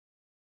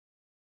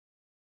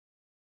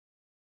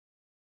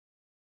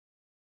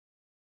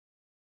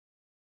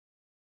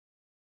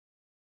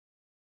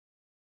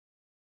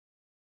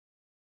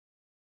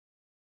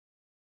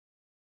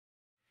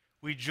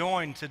We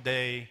join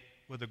today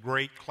with a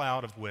great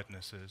cloud of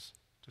witnesses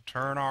to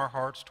turn our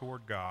hearts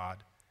toward God,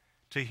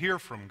 to hear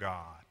from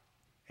God,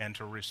 and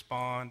to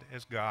respond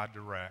as God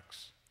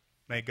directs.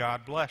 May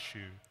God bless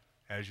you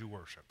as you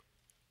worship.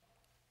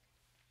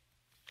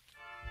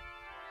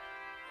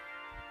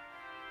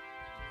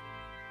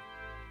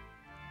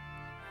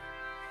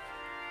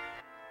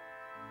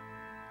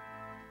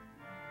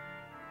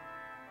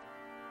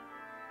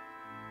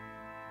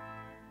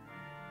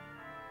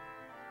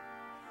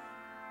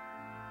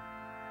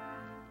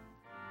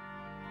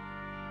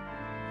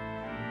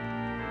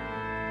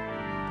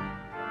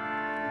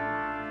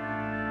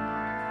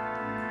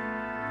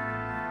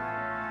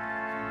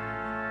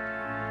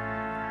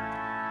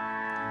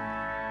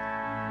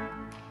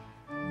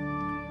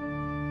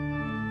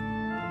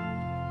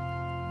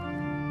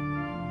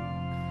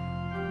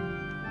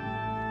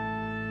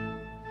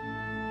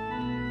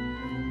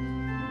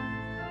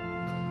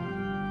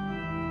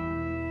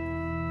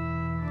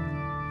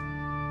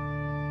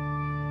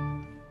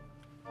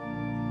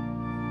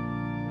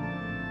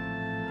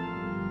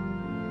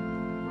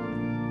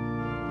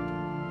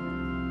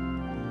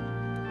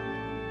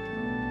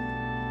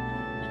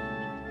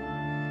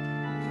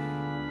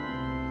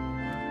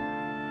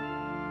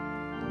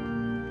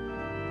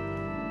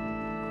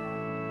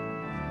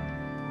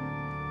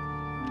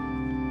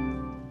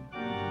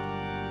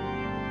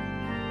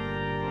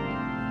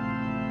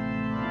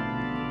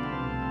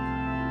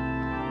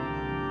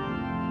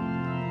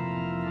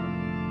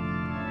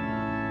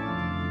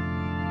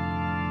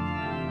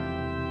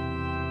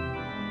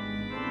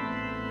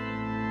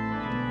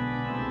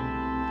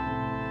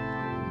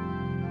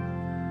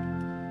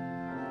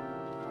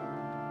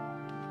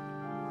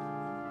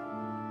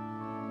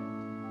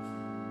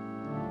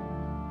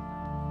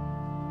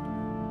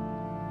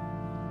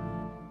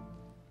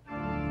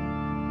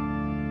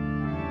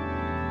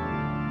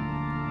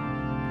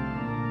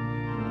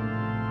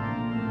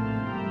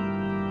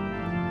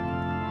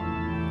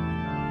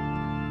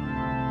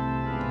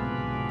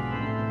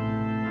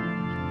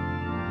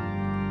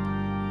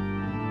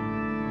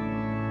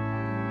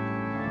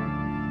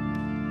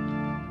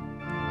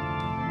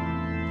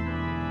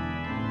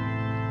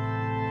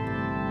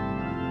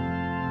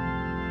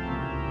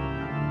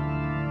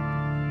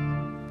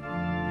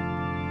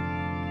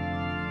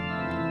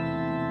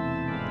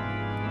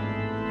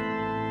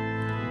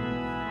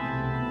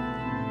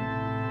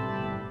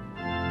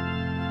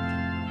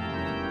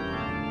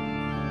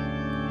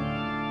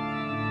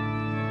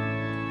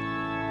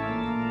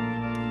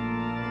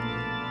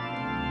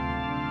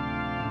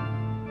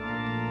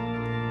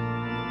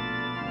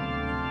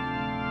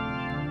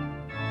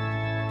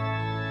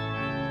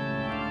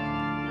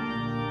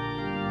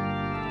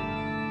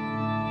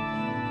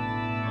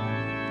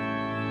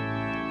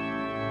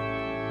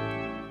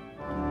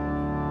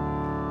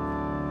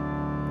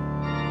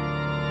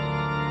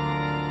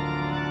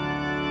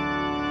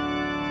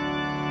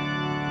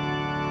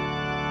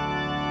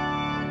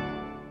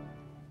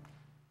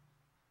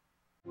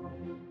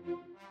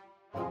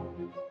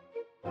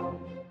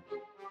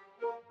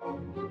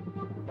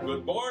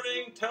 Good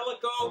morning,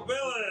 Tellico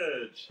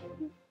Village.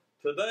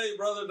 Today,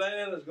 Brother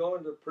Dan is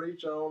going to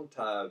preach on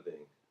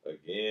tithing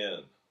again.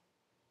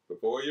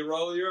 Before you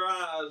roll your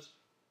eyes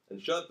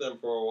and shut them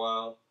for a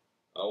while,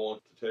 I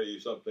want to tell you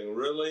something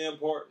really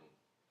important.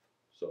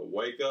 So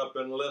wake up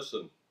and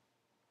listen.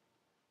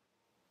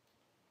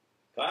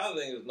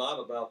 Tithing is not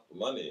about the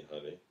money,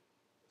 honey.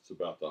 It's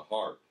about the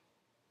heart.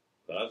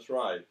 That's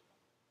right.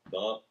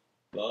 Thump,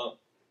 thump,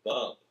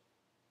 thump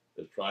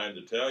is trying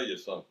to tell you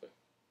something.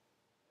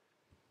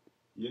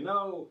 You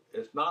know,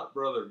 it's not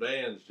Brother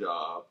Dan's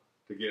job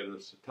to get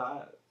us to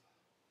tithe.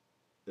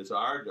 It's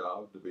our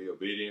job to be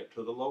obedient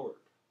to the Lord.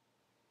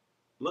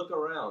 Look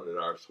around at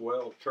our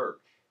swell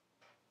church.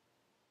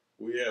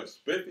 We have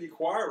spiffy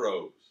choir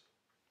robes,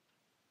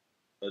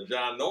 a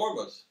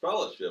ginormous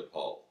fellowship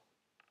hall,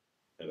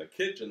 and a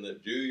kitchen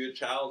that Julia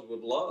Childs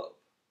would love.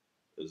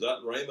 Is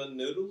that ramen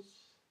noodles?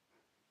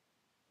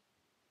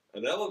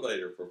 An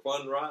elevator for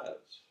fun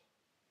rides.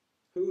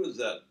 Who is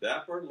that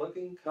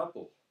dapper-looking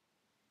couple?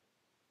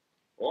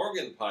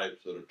 Organ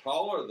pipes that are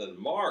taller than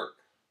Mark.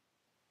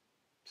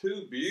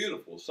 2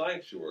 beautiful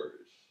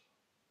sanctuaries.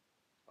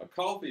 A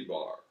coffee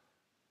bar.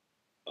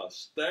 A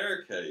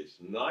staircase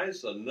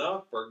nice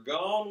enough for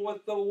Gone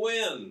with the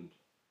Wind.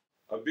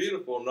 A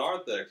beautiful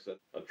narthex and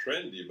a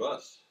trendy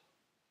bus.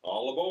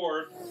 All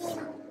aboard.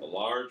 A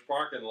large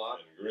parking lot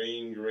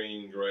and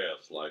green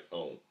grass like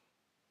home.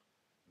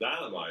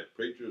 Dynamite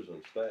preachers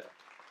and staff.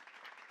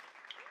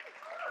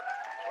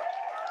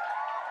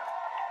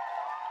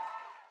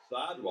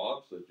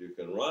 Sidewalks that you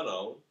can run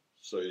on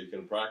so you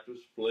can practice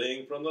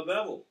fleeing from the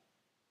devil.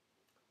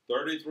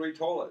 33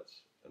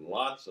 toilets and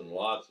lots of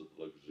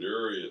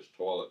luxurious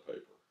toilet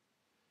paper.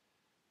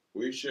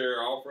 We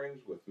share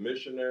offerings with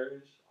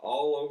missionaries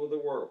all over the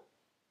world.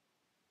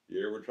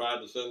 You ever tried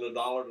to send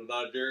 $1 to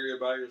Nigeria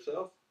by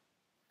yourself?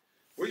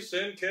 We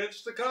send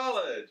kids to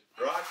college.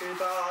 Rocky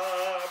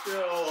Top,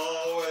 you'll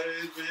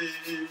always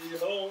be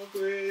home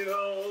sweet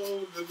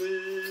home to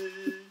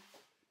me.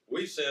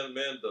 We send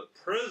men to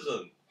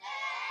prison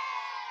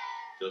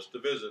just to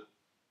visit.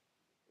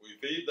 We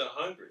feed the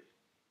hungry.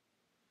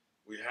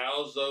 We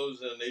house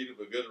those in need of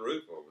a good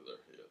roof over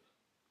their head.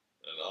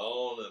 And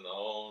on and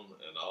on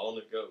and on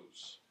it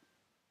goes.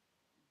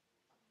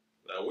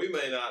 Now, we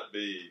may not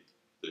be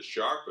the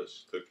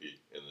sharpest cookie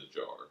in the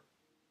jar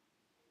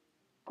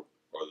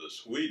or the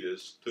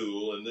sweetest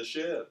tool in the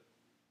shed.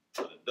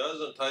 But it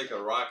doesn't take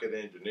a rocket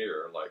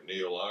engineer like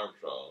Neil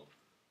Armstrong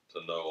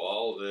to know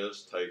all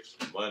this takes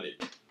money.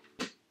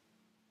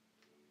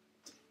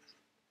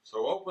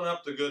 So open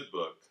up the good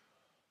book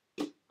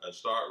and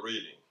start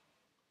reading.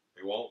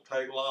 It won't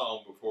take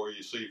long before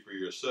you see for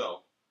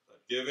yourself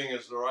that giving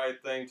is the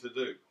right thing to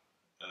do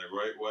and a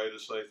great way to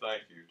say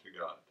thank you to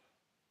God.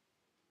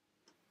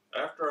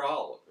 After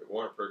all, if it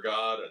weren't for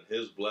God and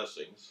His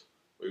blessings,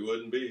 we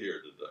wouldn't be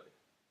here today.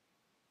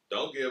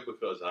 Don't give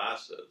because I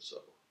said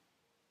so,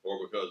 or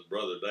because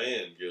Brother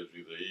Dan gives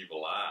you the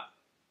evil eye.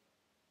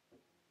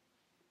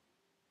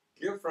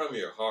 Give from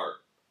your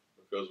heart,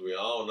 because we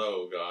all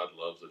know God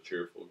loves a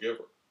cheerful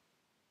giver.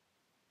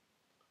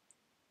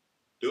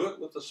 Do it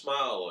with a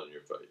smile on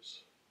your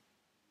face,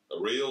 a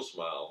real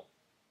smile,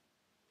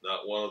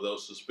 not one of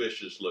those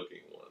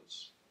suspicious-looking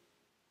ones.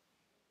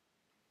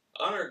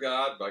 Honor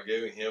God by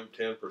giving Him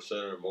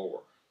 10% or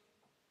more.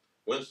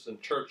 Winston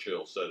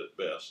Churchill said it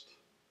best,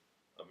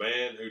 "A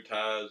man who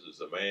tithes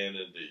is a man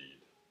indeed."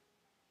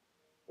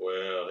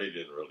 Well, he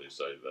didn't really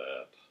say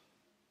that.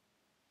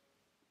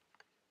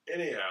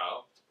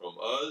 Anyhow, from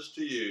us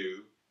to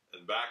you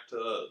and back to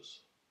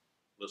us,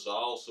 let's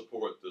all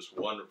support this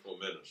wonderful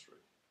ministry.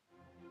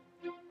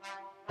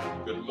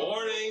 Good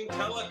morning,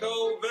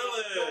 Tellico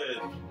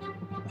Village!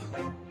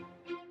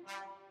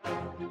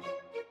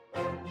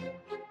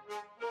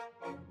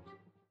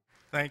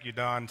 Thank you,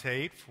 Don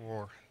Tate,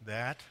 for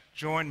that.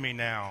 Join me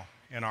now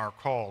in our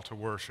call to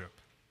worship.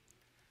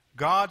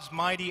 God's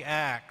mighty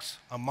acts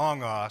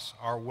among us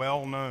are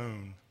well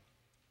known.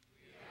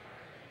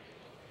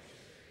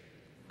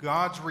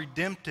 God's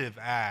redemptive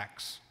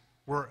acts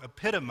were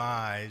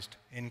epitomized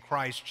in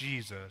Christ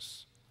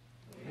Jesus.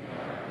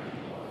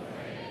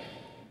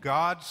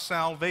 God's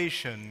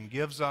salvation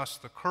gives us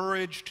the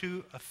courage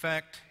to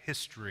affect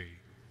history.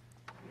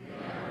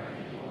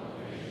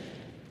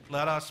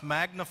 Let us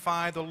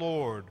magnify the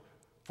Lord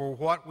for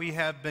what we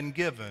have been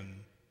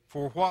given,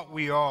 for what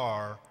we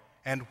are,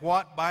 and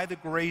what by the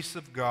grace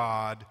of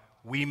God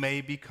we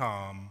may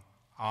become.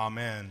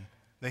 Amen.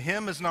 The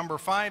hymn is number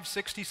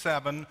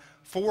 567,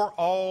 For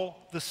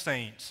All the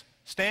Saints.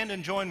 Stand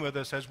and join with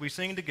us as we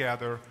sing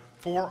together,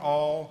 For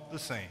All the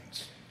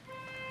Saints.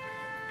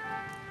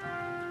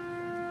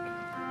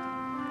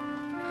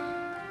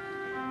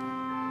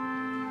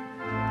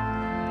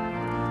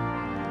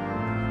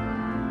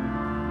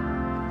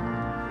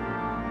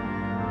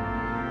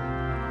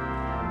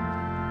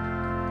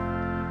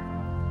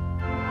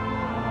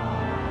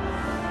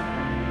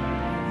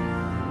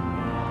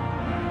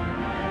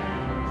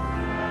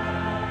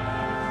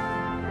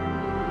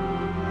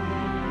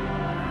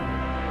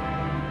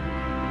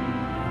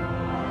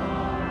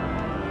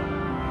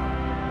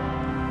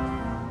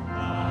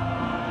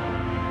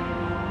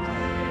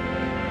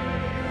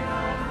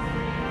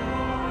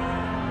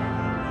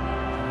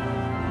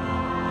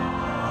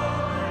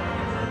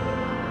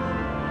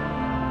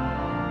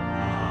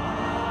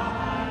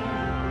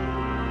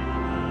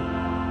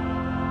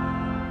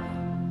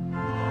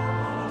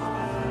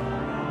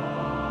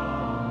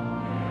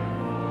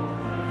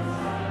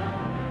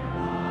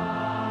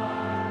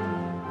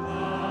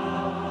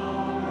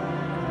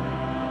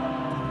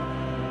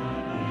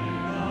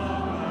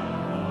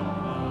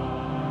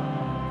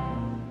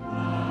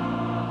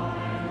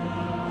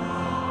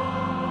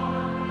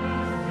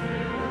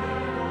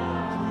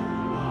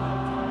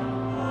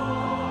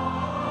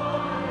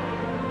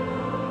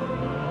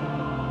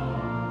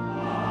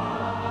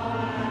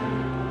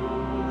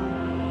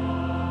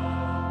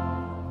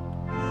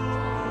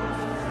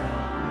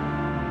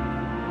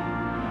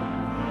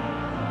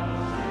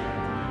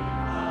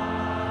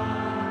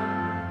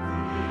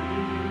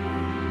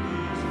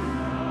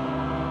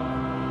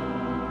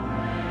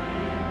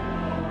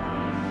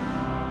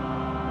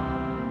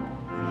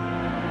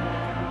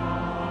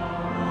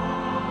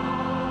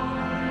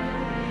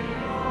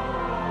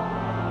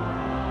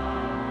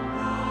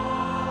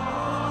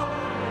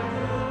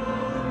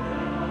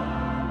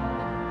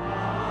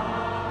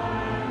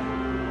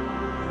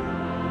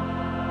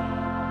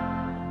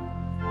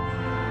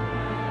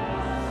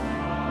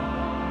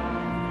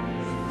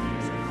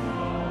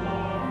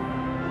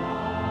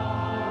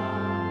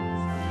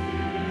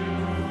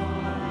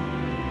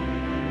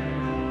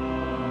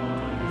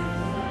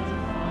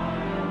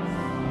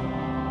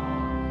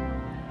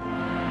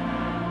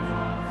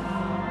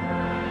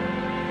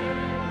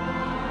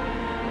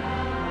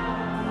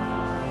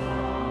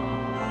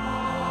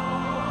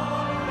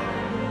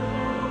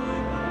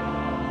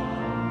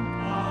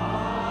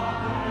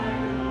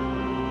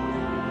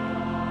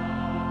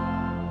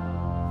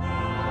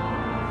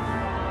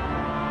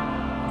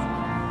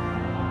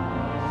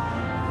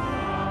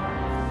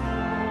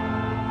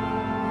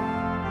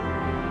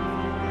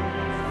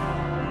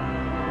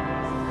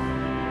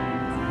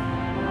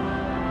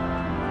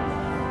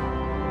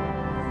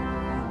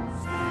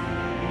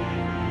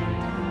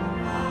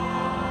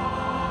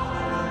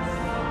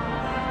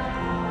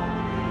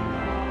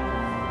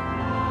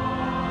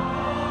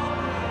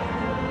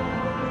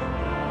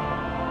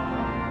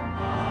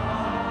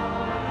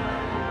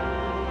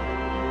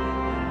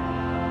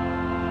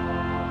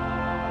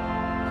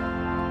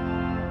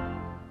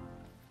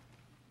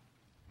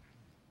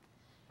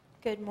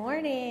 Good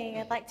morning.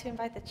 I'd like to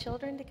invite the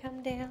children to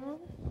come down.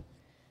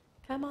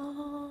 Come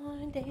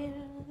on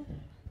down.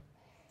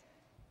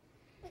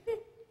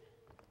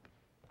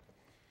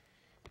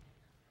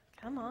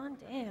 Come on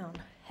down.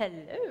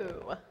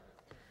 Hello.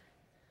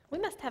 We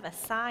must have a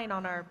sign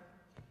on our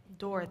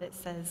door that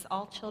says,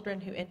 all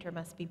children who enter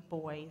must be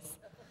boys.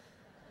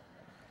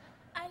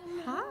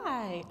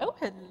 Hi. Oh,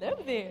 hello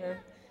there.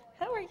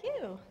 How are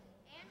you?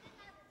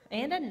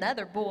 And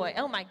another boy.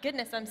 Oh my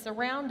goodness, I'm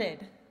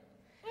surrounded.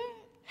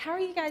 How are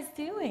you guys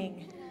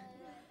doing?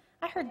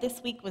 I heard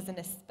this week was an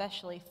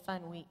especially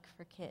fun week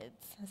for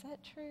kids. Is that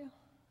true?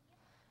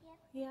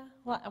 Yeah.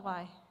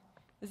 Why?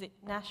 Is it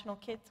National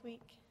Kids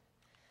Week?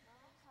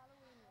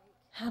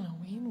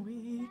 Halloween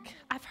week.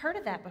 I've heard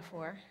of that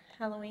before.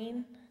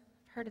 Halloween.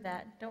 I've heard of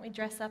that. Don't we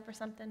dress up or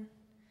something?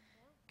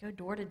 Go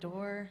door to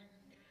door.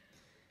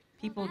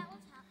 People.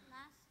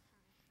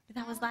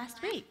 That was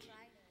last week.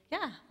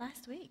 Yeah,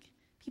 last week.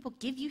 People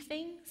give you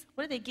things.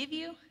 What do they give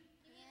you?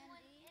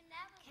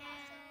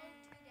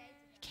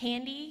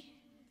 Candy.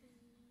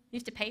 You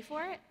have to pay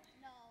for it?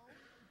 No.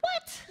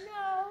 What?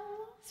 No.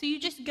 So you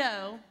just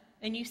go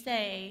and you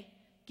say,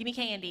 give me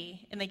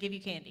candy, and they give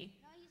you candy.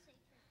 No, you say,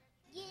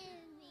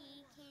 give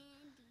me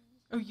candy.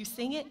 Oh, you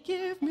sing it?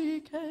 Give me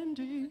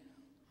candy.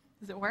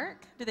 Does it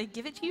work? Do they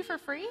give it to you for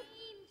free?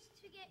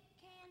 To get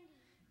candy.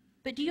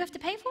 But do you have to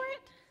pay for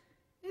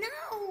it?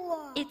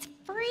 No. It's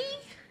free?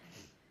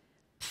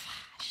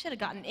 I should have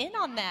gotten in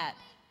on that.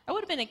 I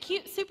would have been a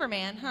cute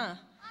Superman, huh?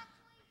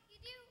 Actually, you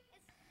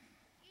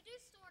do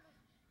sort of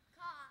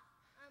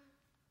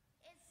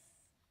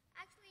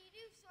you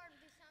do sort of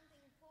do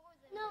something for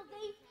them. No,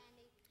 they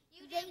candy.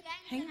 You do.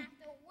 Then you have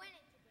to win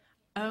it to get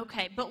candy.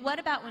 Okay, but what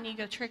about when you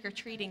go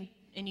trick-or-treating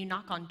and you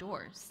knock on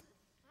doors?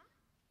 Huh?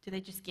 Do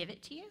they just give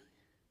it to you?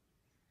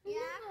 You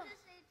have to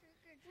say trick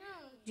or treat.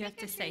 No. You have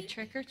to say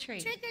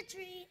trick-or-treat. Trick or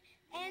treat,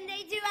 and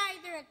they do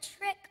either a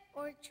trick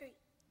or treat.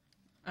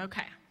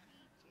 Okay.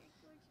 Trick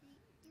or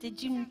treat.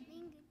 Did you... I don't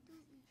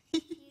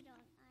care.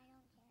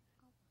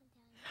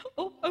 I'll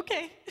put down. Oh,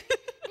 okay.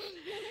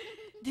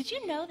 Did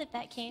you know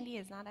that candy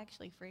is not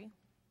actually free?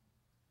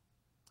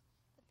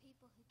 The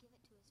people who give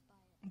it to us buy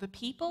it. The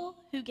people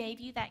who gave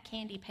you that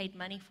candy paid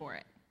money for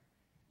it.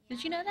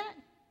 Did you know that?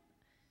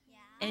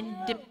 Yeah.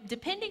 And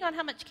depending on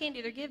how much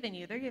candy they're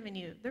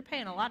they're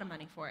paying a lot of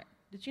money for it.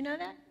 Did you know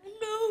that?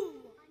 No.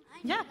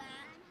 I knew Yeah. that.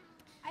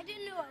 I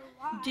didn't know a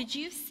lot. Did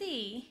you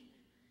see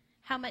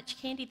how much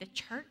candy the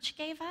church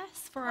gave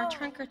us for our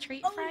trunk or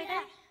treat Friday?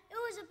 Yeah. It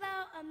was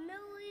about 1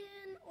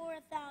 million or 1,000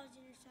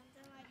 or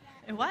something like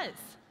that. It was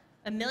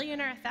 1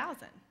 million or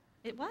 1,000.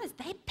 It was.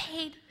 They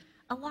paid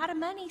a lot of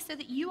money so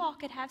that you all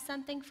could have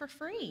something for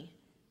free.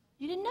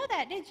 You didn't know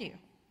that, did you?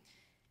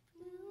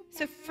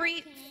 So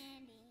free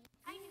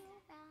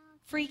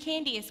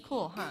candy is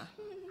cool, huh?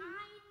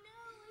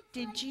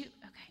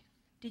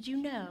 Did you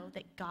know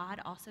that God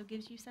also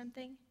gives you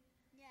something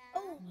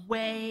Oh,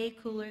 way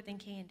cooler than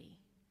candy?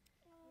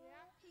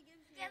 He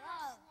gives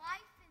us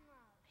life and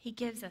love. He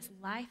gives us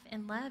life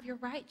and love. You're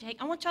right, Jake.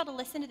 I want y'all to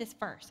listen to this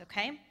verse,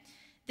 okay?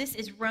 This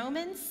is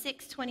Romans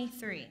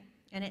 6:23,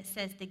 and it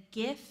says the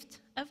gift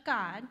of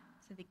God,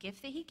 so the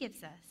gift that he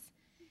gives us,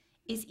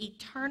 is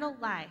eternal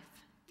life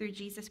through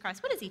Jesus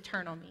Christ. What does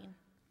eternal mean?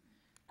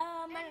 I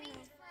don't know.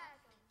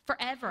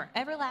 Forever,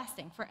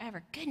 everlasting,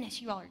 forever.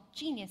 Goodness, you all are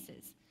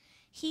geniuses.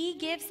 He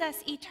gives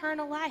us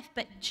eternal life,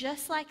 but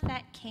just like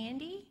that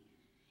candy,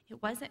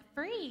 it wasn't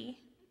free.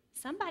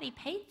 Somebody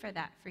paid for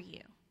that for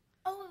you.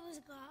 Oh, it was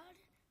God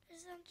or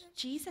something?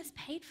 Jesus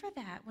paid for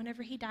that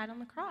whenever he died on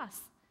the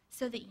cross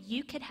so that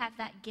you could have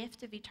that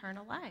gift of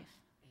eternal life.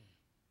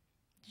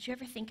 Did you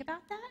ever think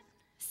about that?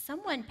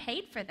 Someone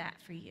paid for that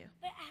for you.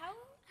 But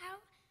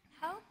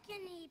how can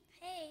he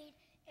pay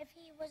if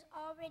he was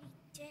already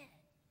dead?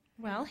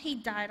 Well, he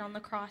died on the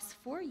cross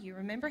for you.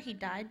 Remember, he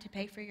died to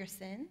pay for your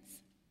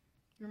sins?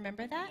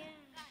 Remember that?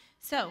 Yeah.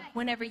 So,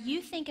 whenever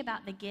you think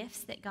about the gifts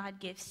that God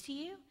gives to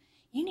you,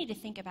 you need to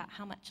think about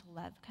how much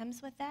love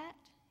comes with that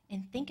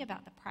and think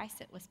about the price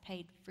that was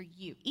paid for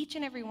you, each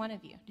and every one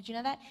of you. Did you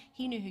know that?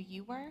 He knew who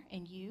you were,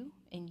 and you,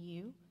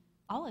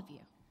 all of you.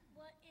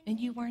 And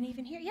you weren't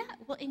even here. Yeah,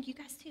 well, and you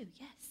guys too,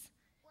 yes.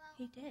 Well,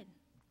 He did.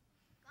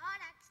 God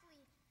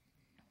actually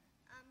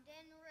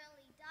didn't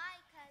really die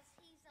because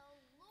he's a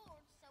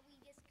Lord, so he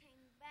just came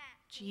back.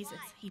 to Jesus,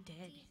 life. he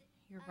did.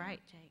 You're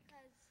right, Jake.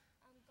 Because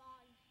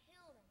God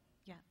healed him.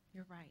 Yeah,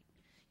 you're right.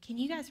 Can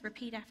you guys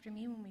repeat after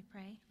me when we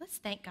pray? Let's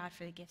thank God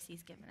for the gifts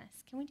he's given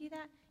us. Can we do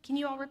that? Can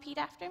you all repeat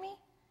after me?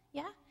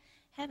 Yeah?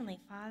 Heavenly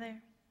Father,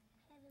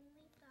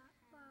 Heavenly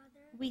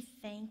Father, we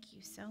thank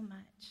you so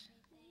much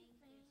we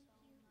thank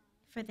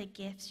you for the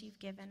gifts you've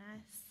given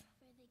us.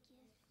 for the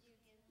gifts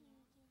you've given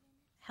us.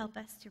 Help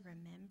us to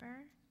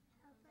remember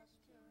Help us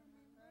to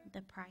remember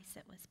the price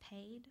that was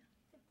paid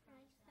the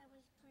price that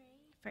was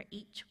paid for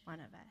each one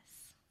of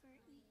us. for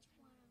each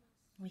one of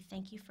us. We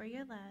thank you for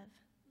your love,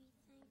 We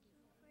thank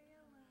you for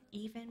your love,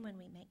 even when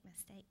we make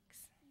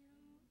mistakes.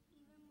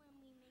 even when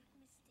we make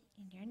mistakes.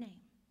 In your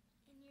name,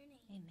 In your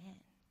name. amen. Amen.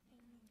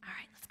 All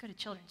right, let's go to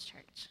Children's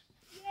Church.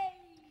 Yay!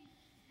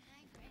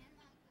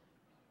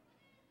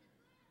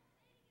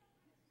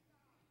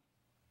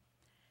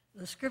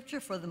 The scripture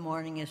for the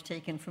morning is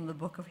taken from the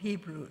book of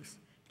Hebrews,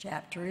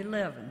 chapter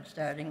 11,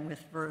 starting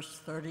with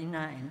verse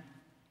 39.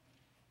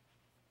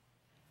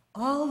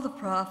 All the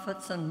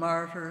prophets and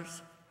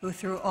martyrs who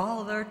through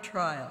all their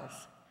trials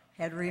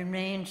had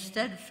remained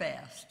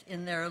steadfast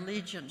in their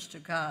allegiance to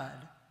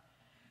God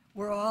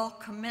were all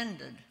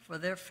commended for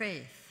their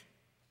faith.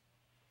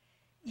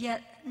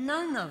 Yet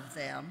none of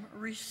them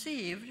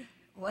received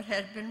what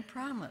had been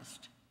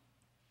promised.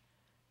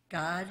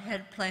 God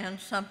had planned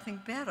something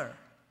better,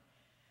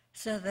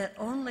 so that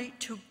only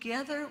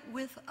together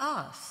with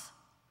us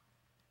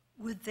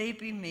would they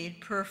be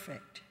made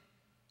perfect.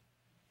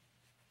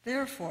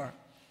 Therefore,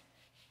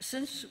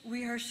 since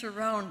we are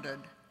surrounded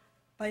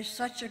by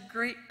such a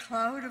great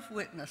cloud of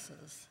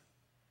witnesses,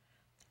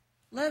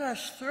 let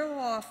us throw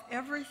off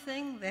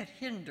everything that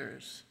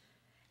hinders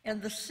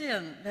and the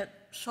sin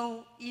that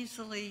so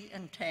easily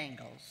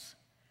entangles,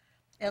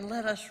 and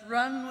let us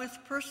run with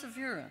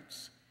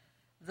perseverance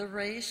the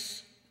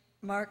race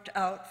marked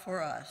out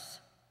for us.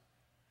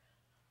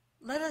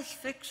 Let us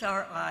fix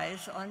our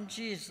eyes on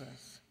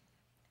Jesus,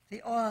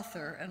 the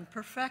author and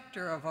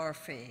perfecter of our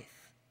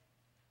faith,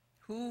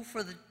 who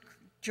for the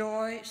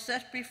joy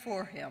set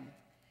before him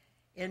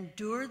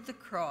endured the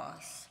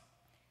cross,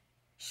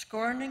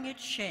 scorning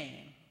its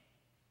shame,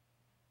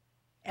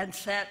 and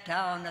sat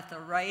down at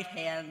the right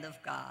hand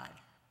of God.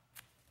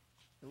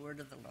 The word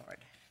of the Lord.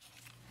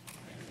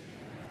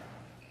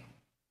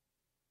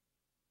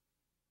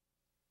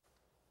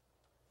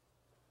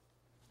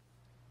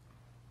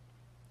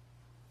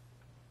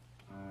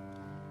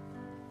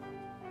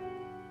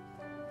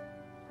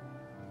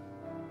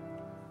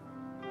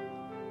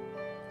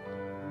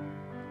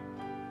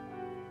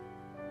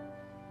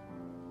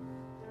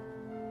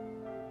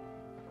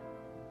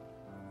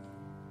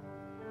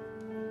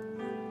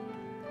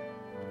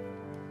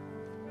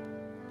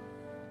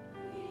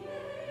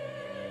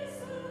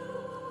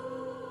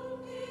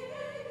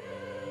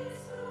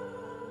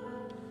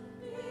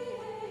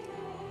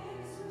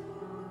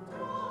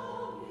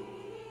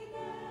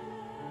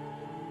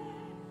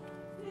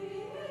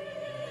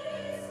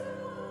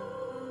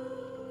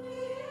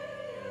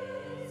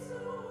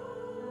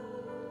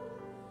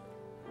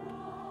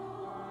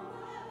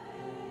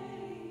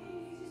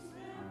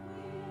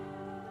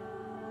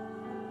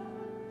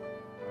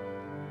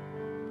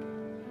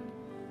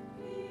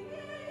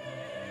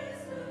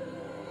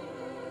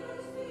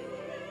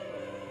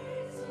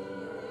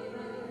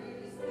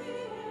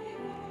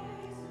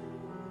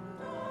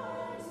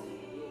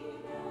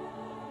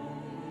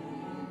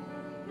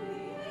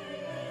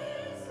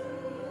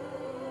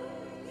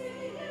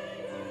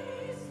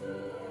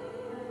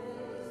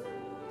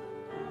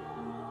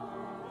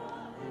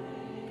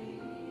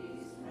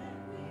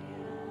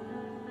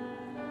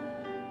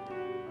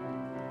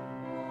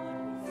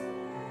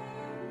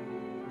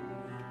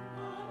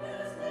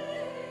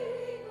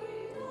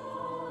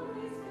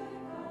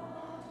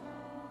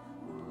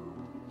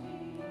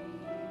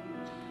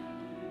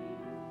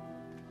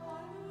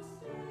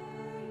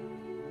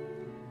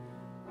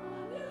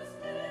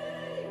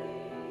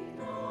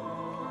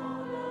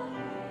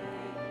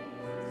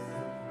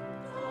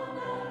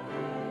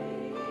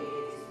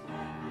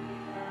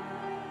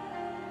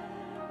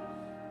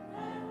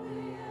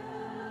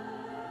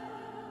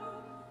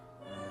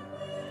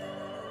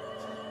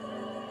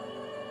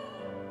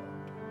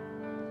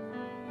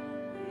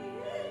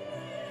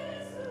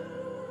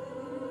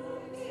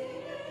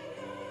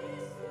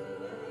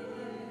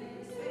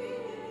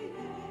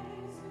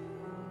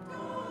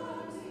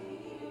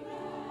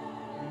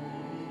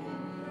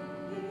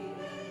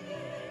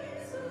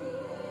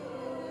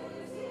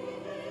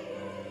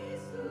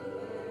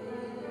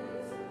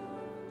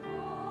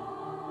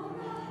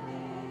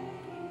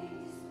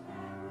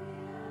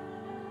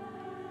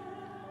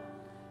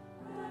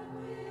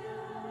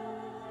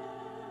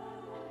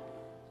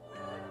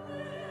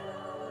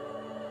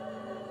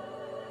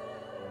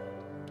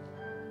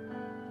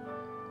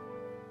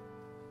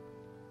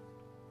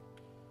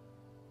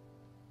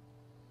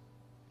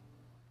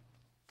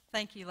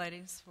 Thank you,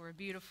 ladies, for a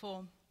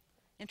beautiful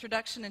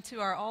introduction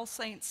into our All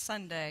Saints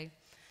Sunday.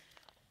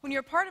 When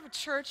you're part of a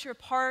church, you're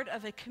part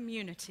of a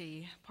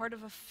community, part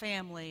of a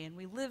family, and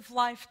we live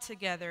life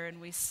together,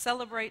 and we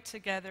celebrate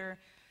together,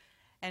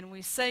 and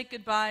we say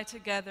goodbye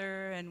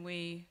together, and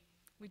we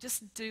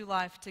just do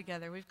life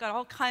together. We've got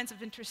all kinds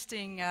of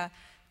interesting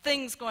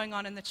things going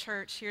on in the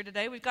church here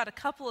today. We've got a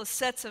couple of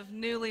sets of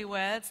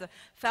newlyweds, the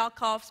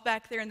Falkoffs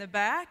back there in the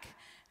back,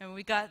 and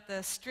we got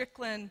the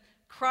Strickland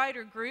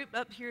Kreider group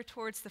up here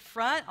towards the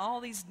front, all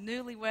these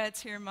newlyweds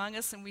here among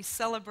us, and we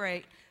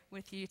celebrate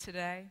with you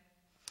today.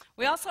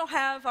 We also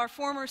have our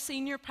former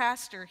senior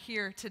pastor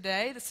here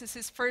today. This is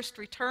his first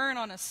return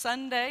on a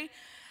Sunday.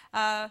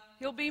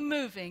 He'll be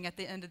moving at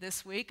the end of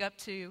this week up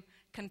to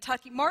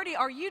Kentucky. Marty,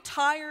 are you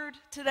tired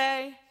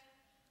today?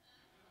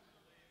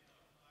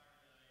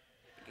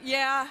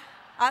 Yeah,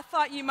 I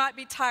thought you might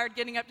be tired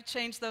getting up to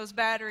change those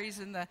batteries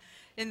in the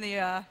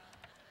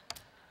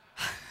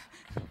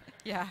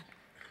yeah.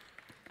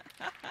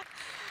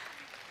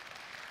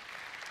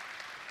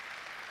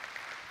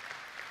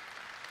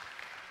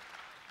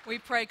 We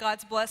pray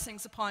God's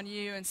blessings upon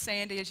you and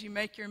Sandy as you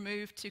make your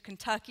move to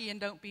Kentucky, and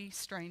don't be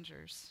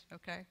strangers,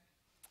 okay?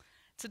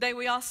 Today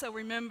we also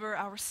remember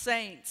our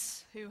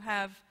saints who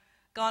have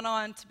gone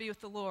on to be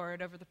with the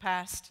Lord over the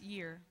past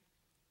year.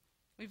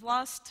 We've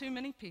lost too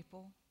many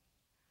people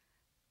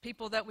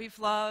that we've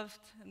loved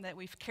and that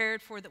we've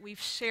cared for, that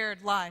we've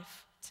shared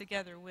life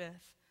together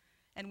with.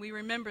 And we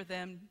remember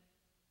them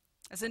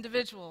as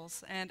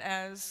individuals and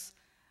as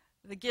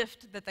the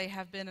gift that they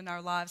have been in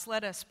our lives.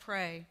 Let us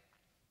pray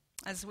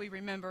as we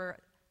remember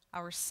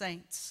our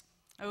saints.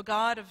 O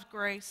God of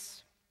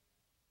grace,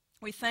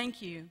 we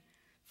thank you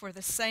for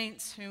the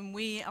saints whom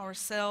we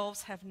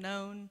ourselves have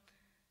known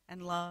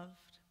and loved.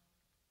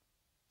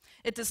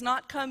 It does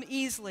not come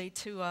easily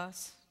to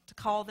us to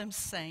call them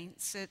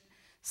saints. It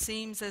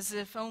seems as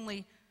if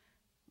only,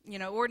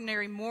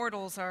 ordinary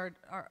mortals are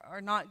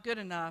not good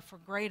enough or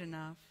great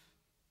enough.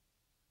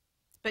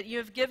 But you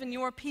have given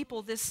your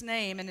people this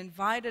name and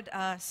invited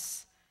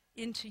us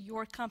into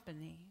your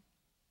company.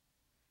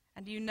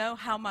 And you know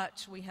how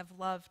much we have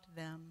loved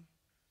them.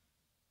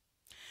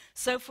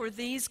 So for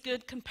these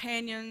good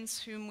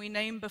companions whom we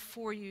name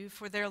before you,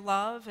 for their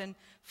love and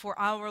for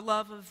our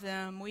love of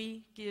them,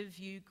 we give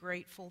you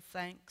grateful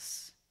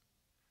thanks.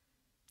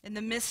 In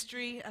the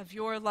mystery of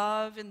your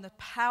love, in the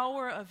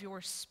power of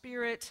your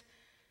Spirit,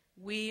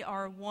 we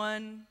are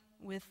one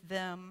with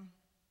them,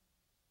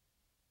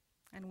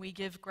 and we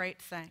give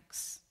great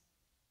thanks.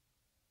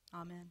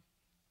 Amen.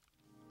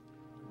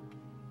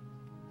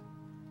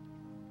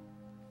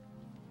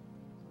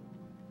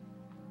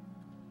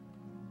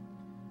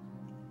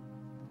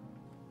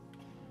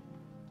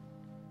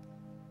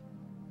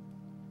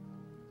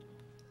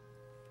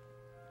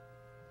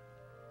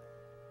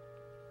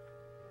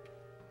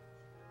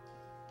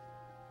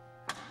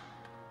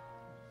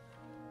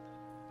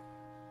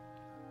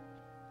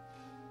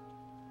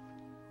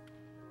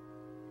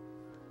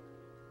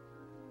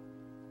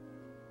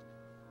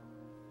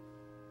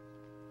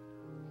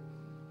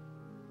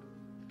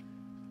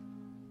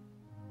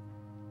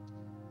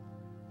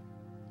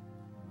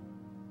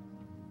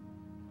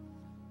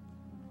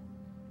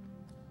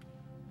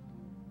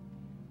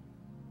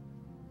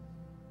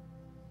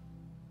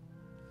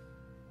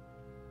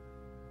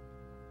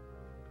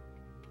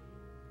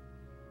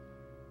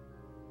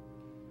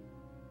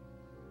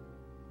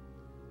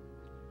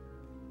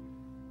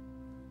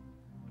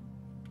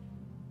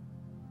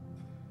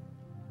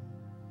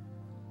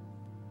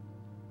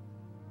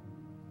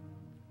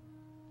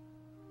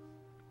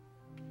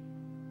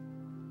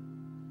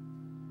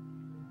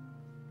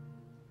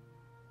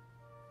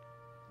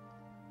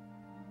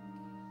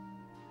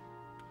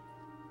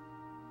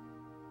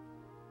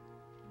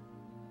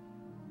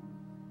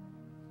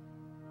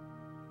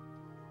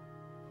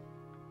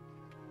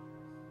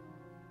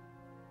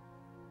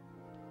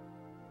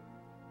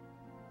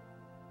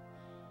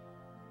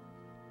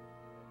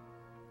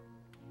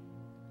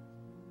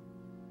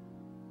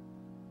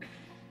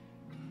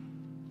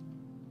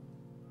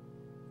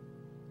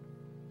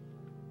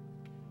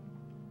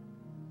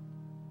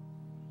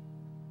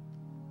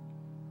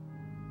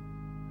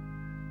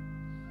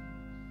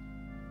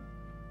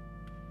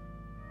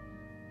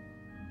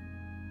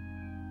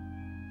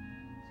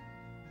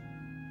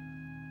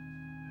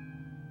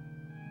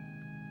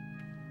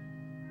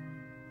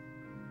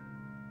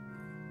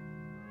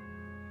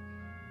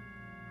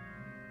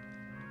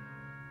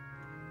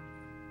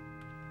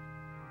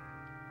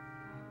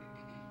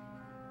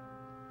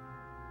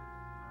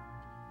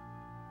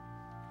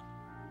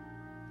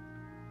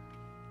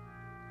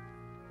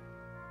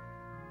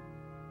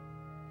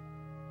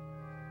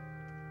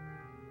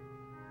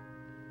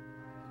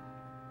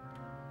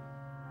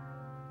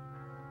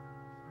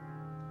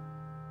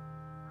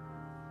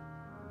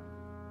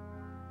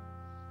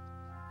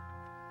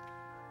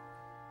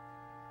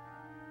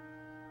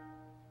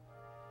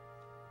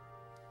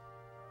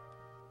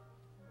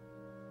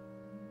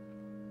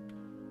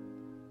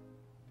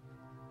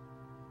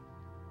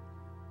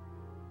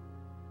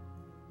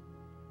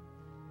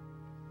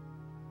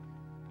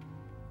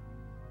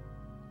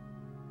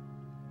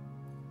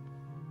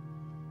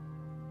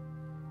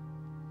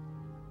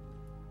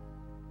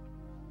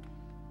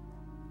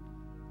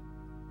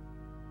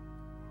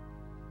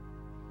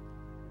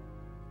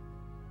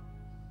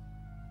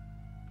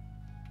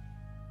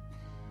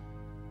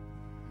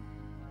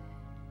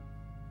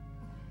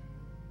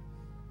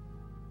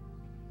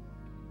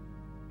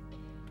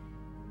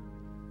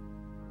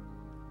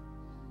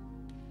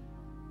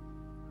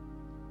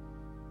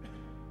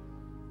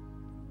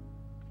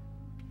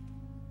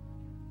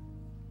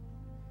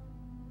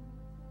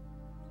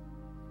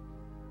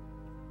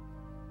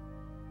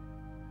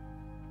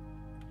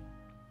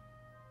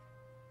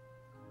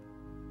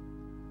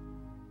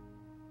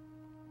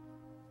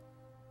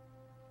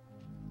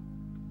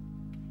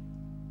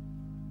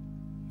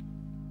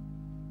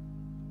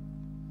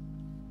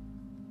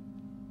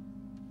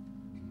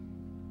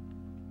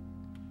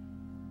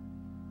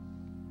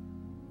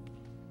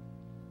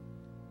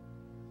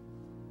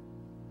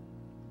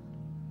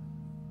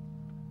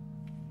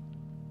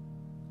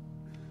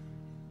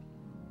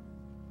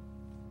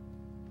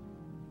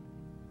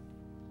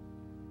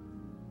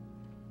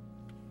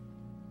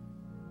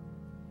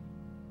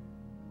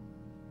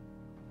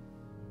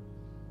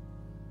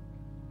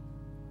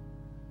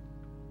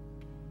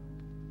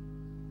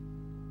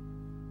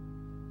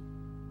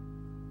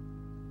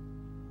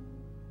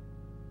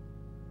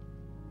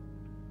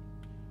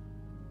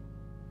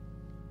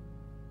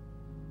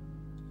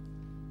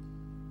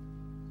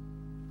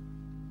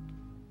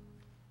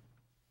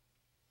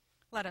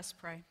 Let us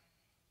pray.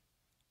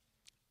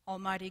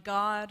 Almighty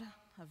God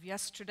of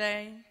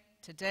yesterday,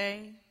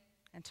 today,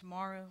 and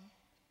tomorrow,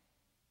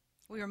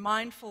 we are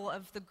mindful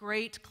of the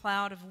great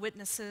cloud of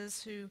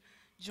witnesses who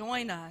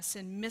join us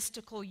in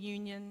mystical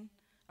union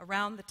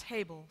around the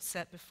table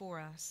set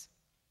before us.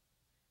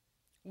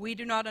 We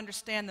do not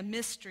understand the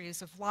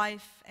mysteries of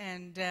life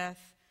and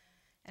death,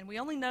 and we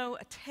only know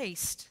a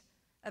taste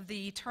of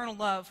the eternal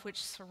love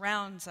which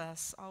surrounds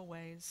us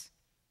always.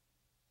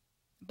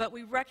 But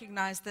we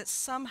recognize that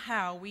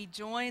somehow we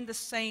join the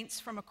saints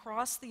from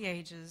across the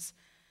ages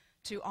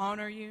to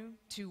honor you,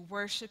 to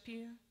worship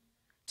you,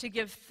 to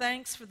give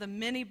thanks for the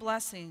many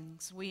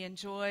blessings we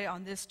enjoy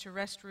on this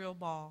terrestrial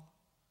ball.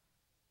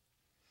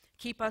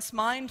 Keep us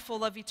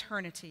mindful of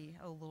eternity,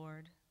 O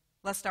Lord,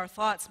 lest our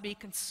thoughts be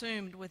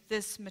consumed with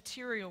this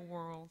material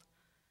world.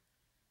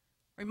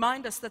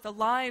 Remind us that the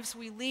lives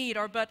we lead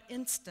are but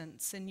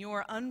instants in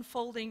your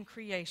unfolding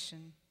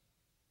creation,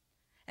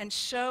 and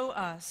show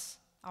us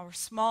our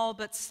small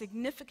but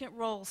significant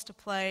roles to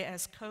play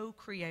as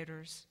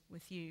co-creators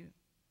with you.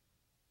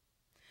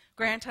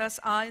 Grant us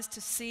eyes to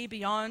see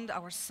beyond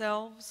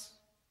ourselves,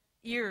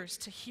 ears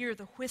to hear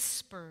the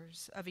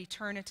whispers of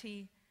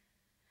eternity,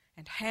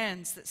 and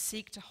hands that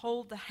seek to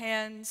hold the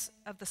hands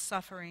of the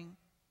suffering.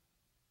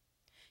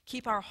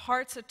 Keep our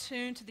hearts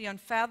attuned to the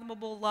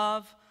unfathomable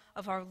love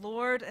of our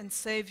Lord and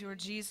Savior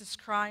Jesus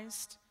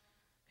Christ,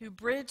 who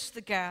bridged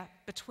the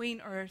gap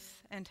between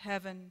earth and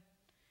heaven,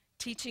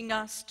 teaching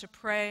us to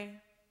pray,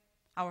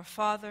 Our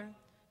Father,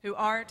 who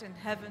art in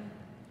heaven,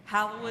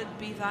 hallowed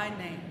be thy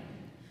name.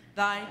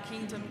 Thy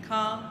kingdom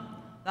come,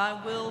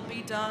 thy will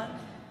be done,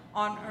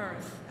 on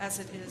earth as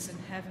it is in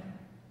heaven.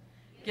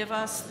 Give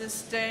us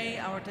this day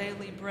our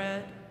daily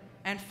bread,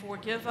 and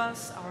forgive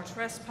us our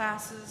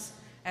trespasses,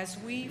 as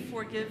we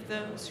forgive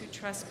those who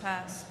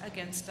trespass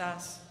against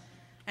us.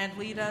 And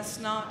lead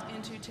us not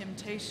into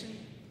temptation,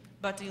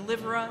 but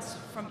deliver us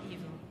from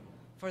evil.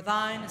 For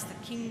thine is the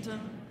kingdom,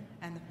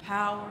 and the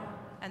power,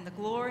 and the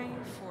glory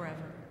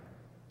forever.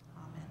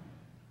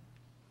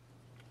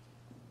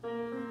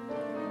 Amen.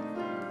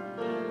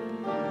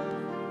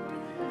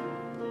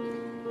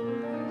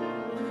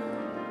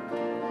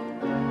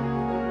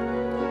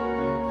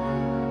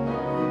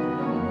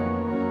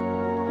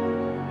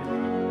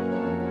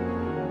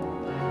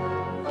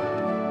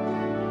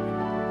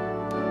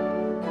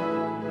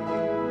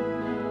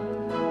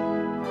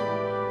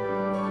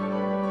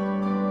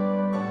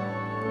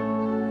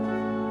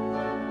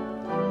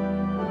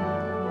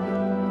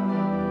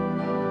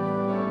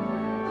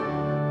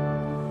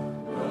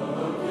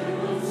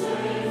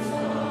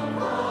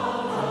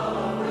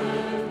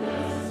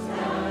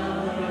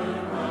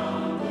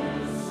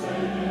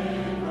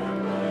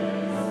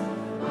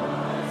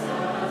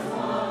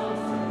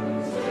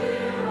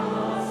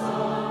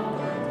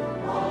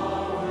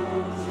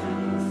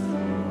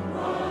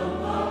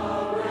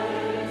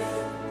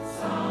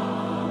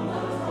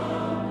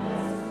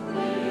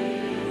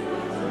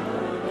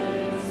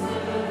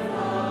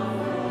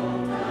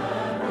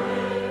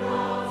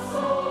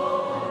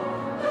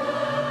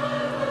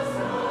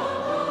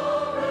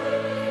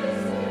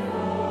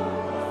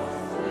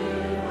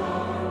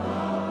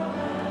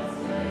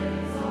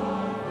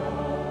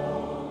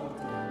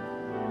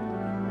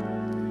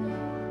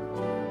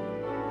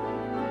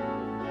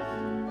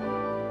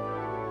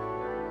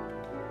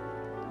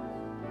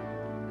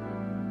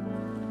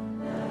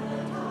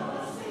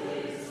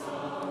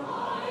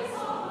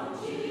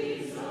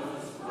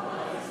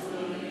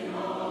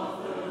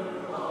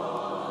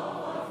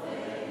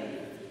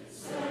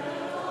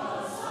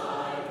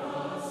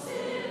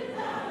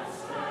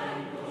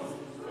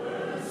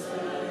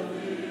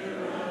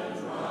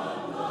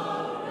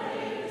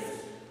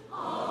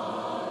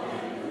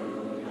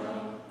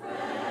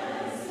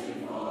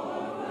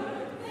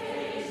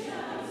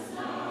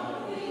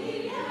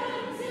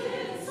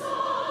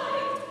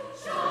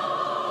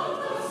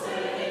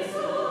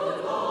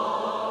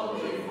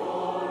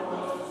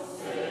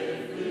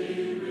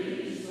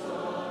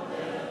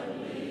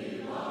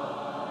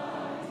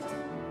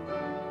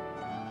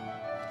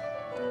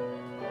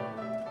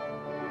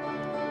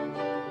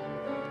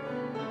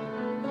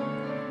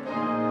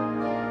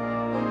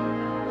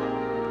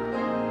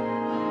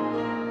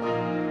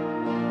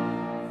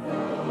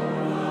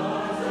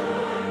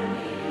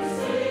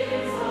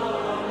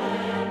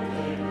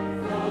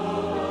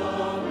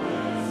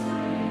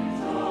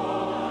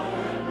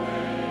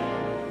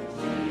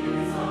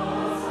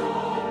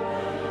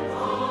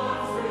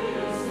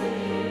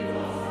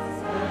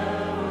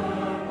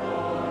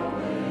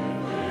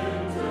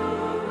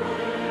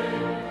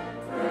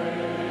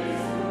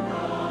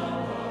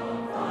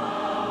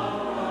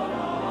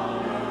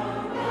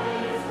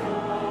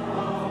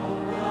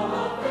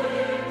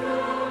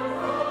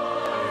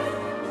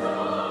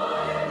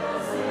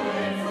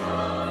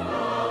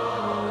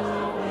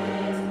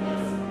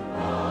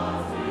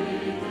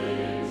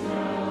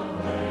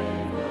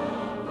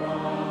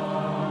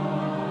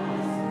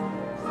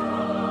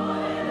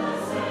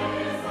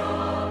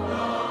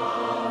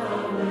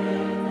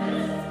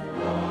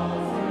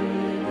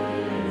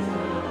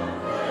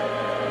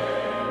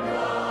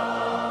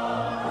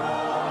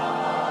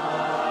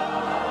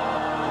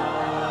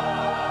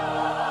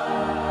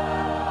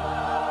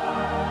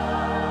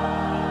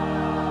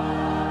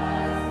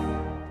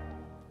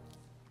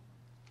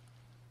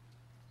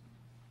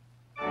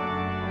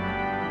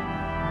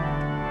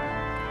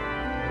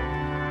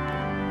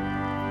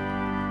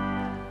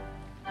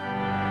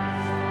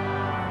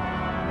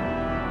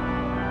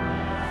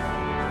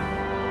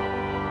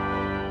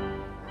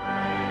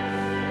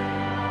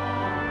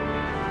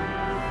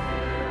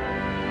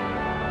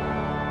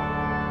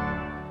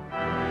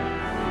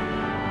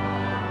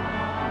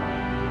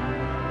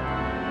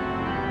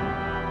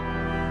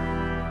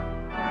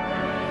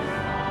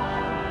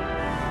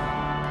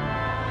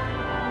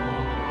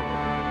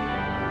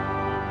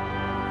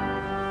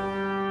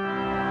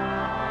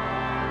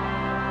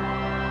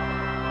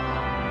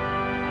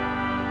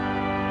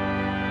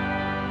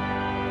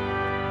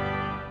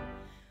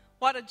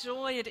 what a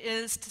joy it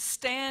is to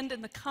stand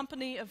in the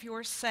company of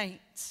your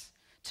saints,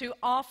 to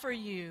offer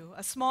you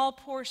a small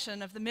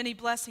portion of the many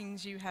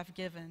blessings you have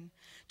given,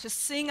 to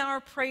sing our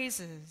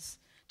praises,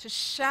 to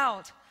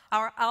shout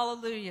our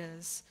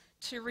alleluias,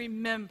 to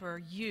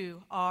remember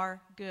you are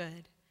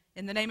good.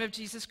 In the name of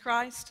Jesus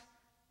Christ,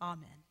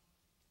 amen.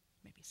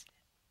 You may be seated.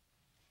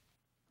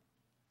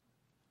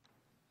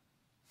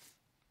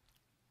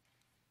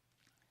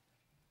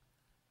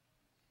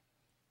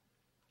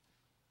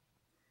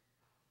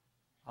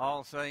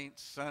 All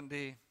Saints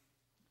Sunday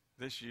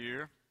this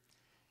year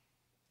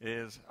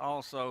is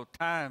also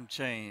Time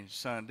Change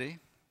Sunday.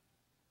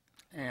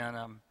 And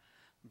I'm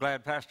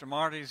glad Pastor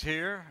Marty's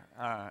here.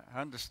 I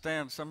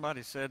understand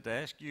somebody said to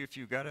ask you if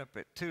you got up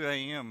at 2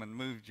 a.m. and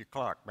moved your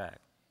clock back.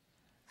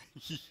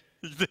 You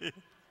did?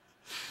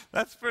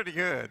 That's pretty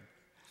good.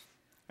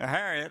 Now,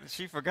 Harriet,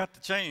 she forgot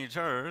to change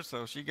hers,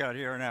 so she got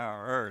here an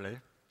hour early.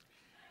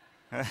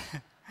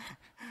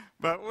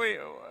 But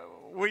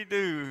we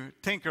do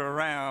tinker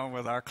around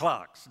with our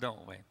clocks,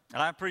 don't we?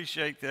 I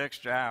appreciate the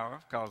extra hour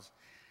because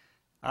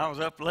I was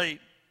up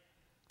late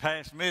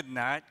past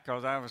midnight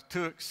because I was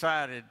too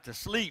excited to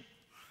sleep,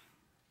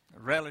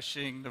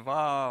 relishing the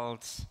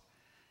Valds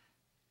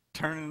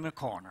turning the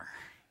corner.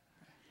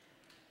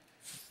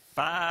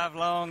 5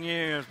 long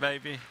years,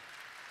 baby.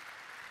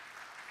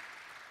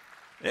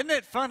 Isn't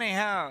it funny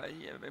how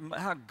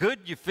good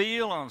you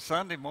feel on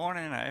Sunday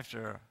morning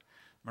after a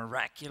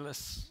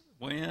miraculous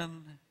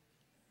win?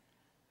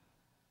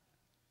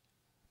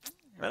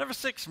 But every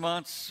 6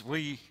 months,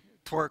 we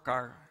twerk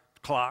our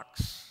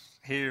clocks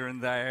here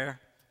and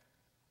there.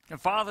 And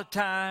Father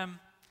Time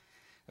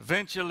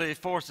eventually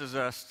forces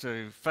us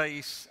to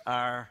face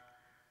our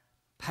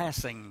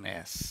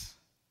passingness.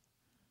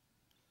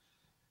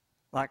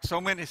 Like so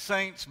many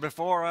saints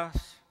before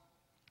us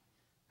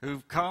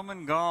who've come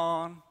and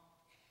gone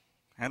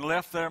and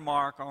left their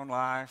mark on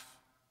life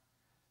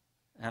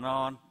and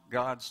on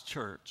God's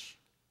church.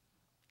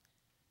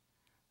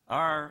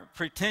 Our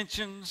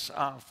pretensions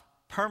of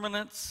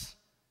permanence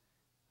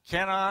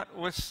cannot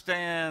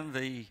withstand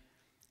the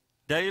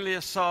daily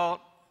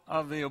assault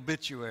of the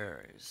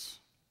obituaries.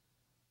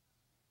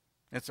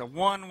 It's a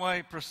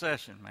one-way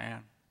procession,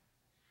 man.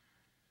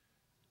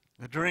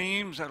 The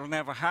dreams that'll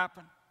never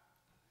happen,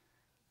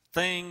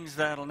 things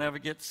that'll never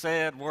get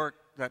said, work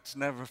that's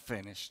never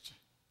finished.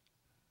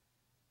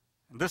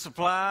 And this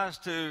applies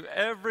to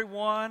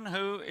everyone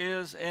who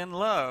is in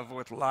love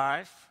with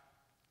life.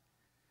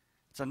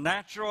 It's a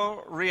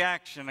natural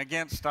reaction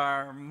against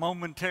our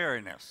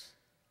momentariness.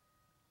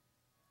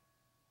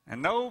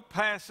 And no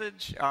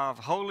passage of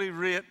Holy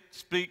Writ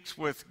speaks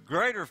with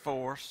greater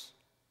force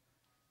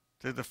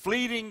to the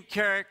fleeting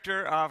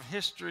character of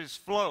history's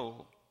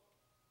flow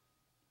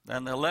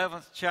than the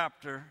 11th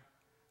chapter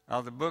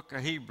of the book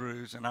of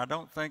Hebrews. And I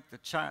don't think the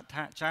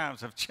chimes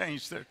have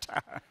changed their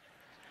time.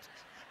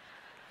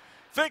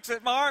 Fix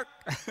it, Mark.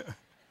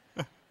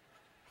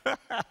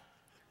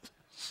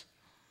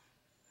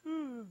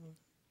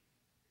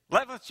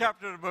 11th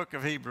chapter of the book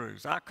of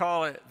Hebrews. I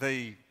call it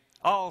the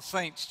All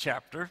Saints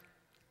chapter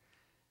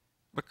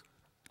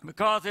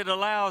because it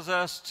allows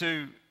us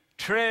to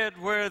tread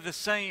where the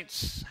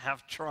saints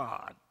have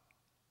trod.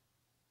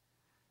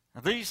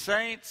 Now, these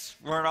saints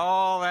weren't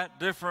all that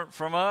different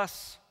from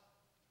us.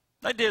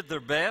 They did their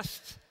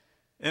best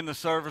in the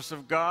service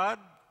of God,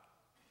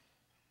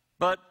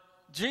 but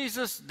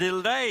Jesus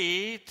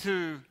delayed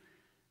to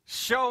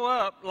show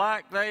up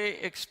like they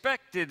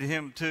expected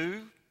him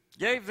to,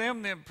 gave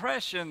them the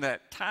impression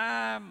that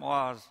time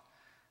was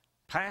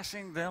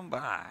passing them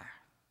by.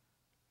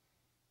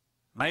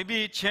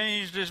 Maybe he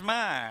changed his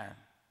mind.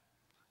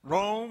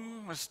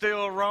 Rome is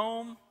still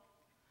Rome.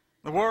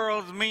 The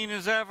world is mean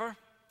as ever,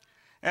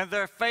 and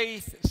their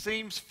faith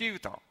seems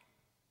futile.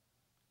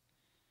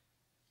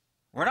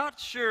 We're not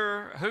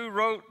sure who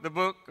wrote the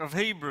book of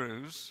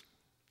Hebrews.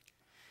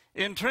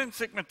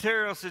 Intrinsic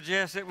material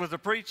suggests it was a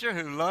preacher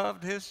who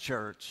loved his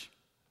church,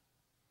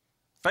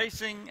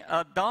 facing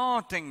a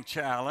daunting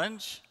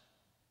challenge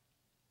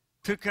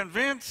to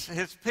convince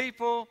his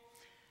people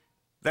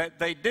that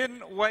they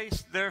didn't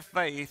waste their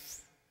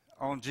faith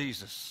on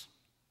Jesus.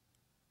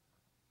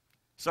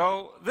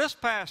 So this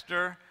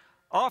pastor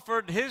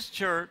offered his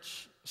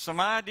church some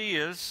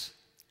ideas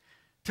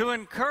to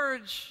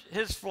encourage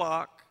his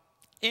flock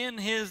in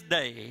his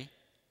day.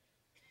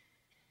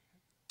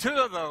 2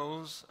 of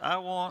those I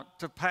want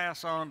to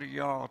pass on to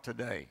y'all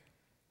today.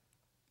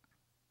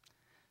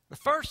 The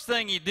first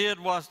thing he did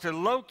was to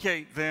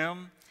locate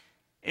them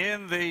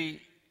in the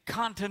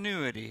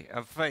continuity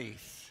of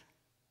faith.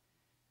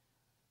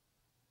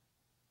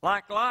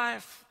 Like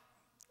life,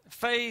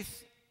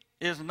 faith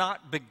is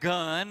not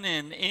begun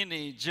in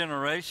any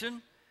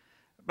generation,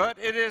 but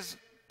it is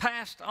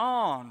passed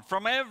on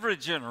from every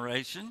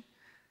generation.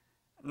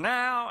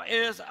 Now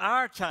is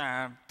our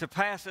time to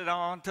pass it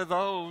on to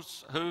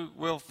those who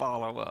will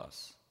follow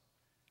us.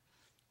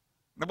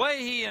 The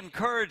way he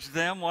encouraged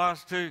them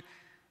was to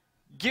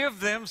give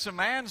them some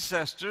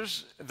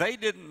ancestors they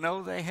didn't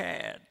know they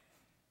had.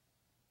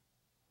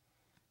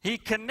 He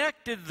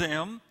connected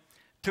them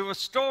to a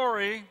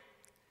story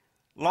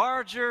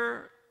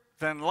larger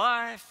than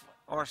life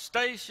or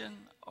station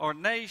or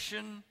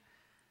nation,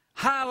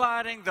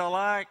 highlighting the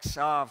likes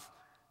of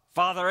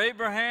Father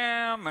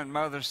Abraham and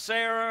Mother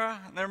Sarah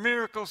and their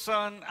miracle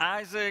son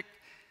Isaac,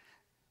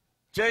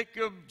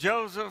 Jacob,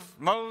 Joseph,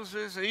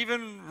 Moses,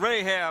 even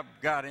Rahab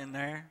got in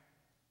there,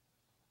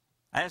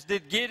 as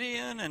did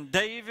Gideon and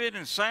David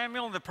and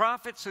Samuel and the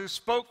prophets who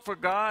spoke for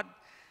God.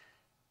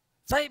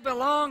 They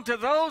belong to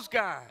those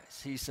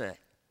guys, he said.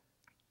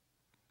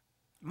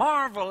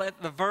 Marvel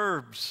at the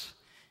verbs.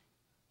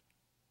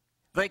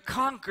 They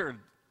conquered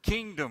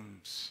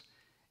kingdoms,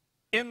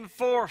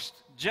 enforced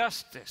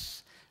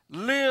justice,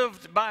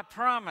 lived by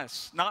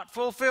promise, not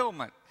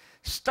fulfillment,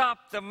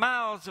 stopped the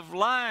mouths of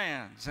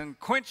lions and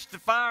quenched the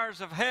fires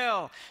of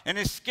hell and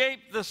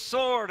escaped the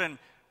sword and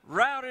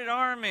routed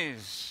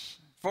armies.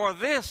 For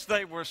this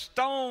they were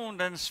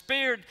stoned and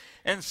speared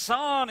and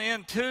sawn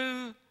in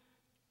two.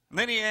 And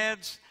then he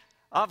adds,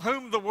 of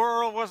whom the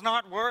world was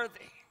not worthy.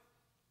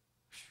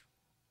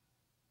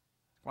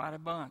 Quite a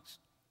bunch.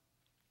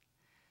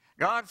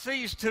 God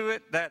sees to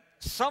it that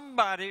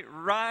somebody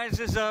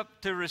rises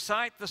up to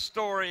recite the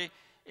story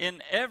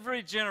in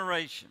every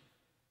generation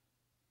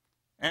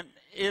and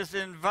is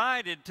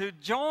invited to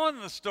join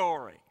the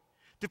story,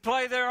 to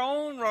play their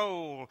own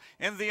role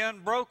in the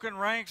unbroken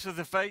ranks of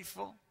the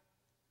faithful.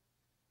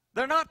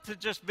 They're not to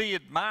just be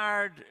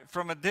admired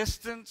from a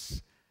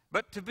distance,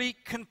 but to be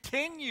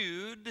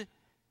continued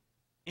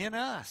in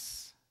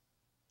us.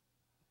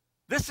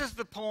 This is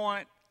the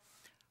point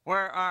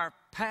where our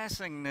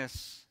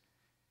passingness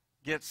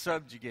gets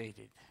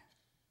subjugated.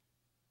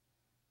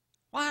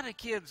 Why do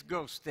kids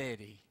go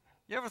steady?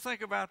 You ever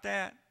think about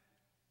that?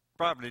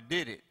 Probably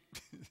did it.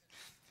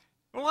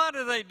 Why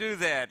do they do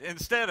that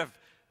instead of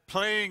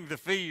playing the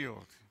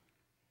field?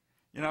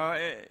 You know,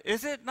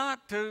 is it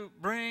not to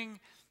bring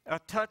a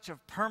touch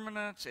of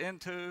permanence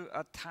into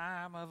a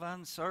time of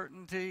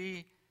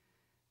uncertainty?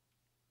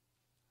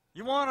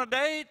 You want a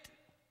date?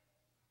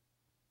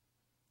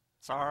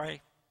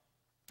 Sorry,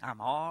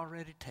 I'm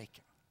already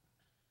taken.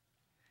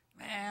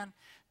 Man,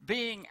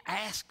 being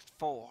asked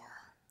for.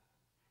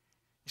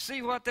 You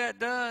see what that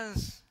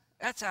does?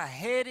 That's a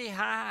heady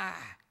high,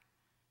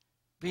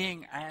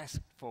 being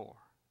asked for.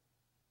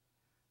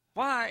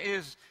 Why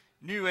is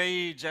New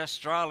Age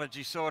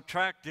astrology so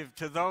attractive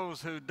to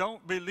those who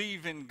don't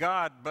believe in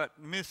God but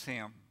miss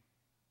Him?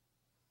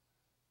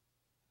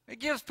 It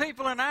gives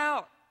people an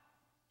out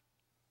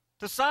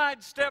to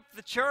sidestep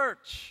the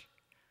church,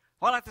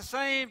 while at the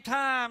same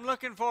time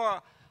looking for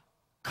a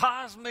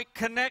cosmic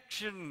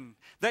connection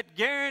that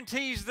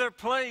guarantees their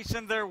place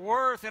and their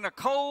worth in a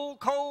cold,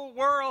 cold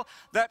world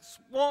that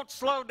won't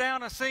slow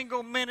down a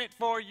single minute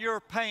for your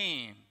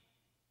pain.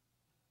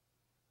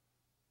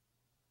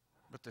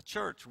 But the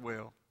church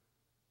will.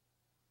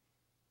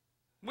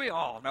 We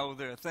all know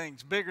there are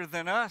things bigger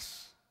than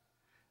us,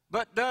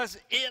 but does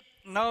it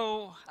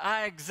know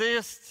I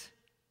exist?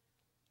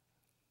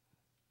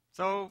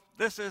 So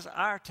this is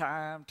our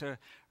time to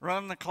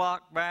run the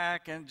clock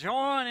back and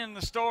join in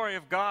the story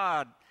of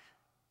God,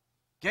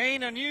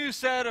 gain a new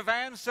set of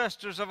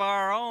ancestors of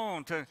our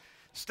own, to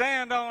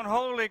stand on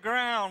holy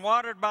ground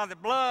watered by the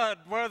blood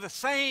where the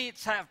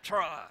saints have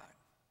trod.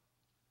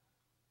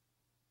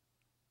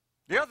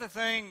 The other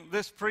thing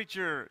this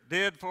preacher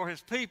did for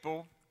his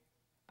people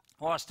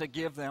was to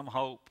give them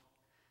hope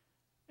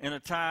in a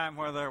time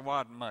where there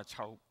wasn't much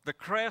hope. The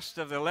crest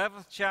of the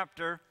 11th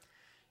chapter,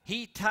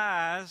 he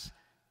ties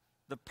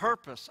the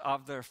purpose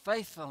of their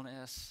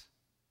faithfulness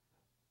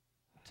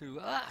to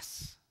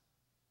us.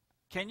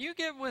 Can you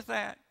get with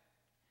that?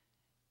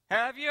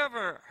 Have you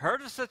ever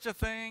heard of such a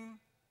thing?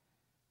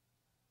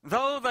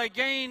 Though they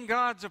gained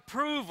God's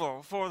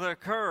approval for their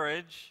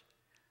courage,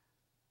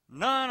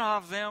 none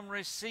of them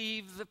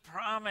received the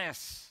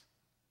promise.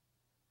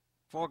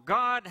 For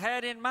God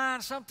had in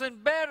mind something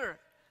better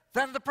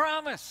than the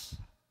promise.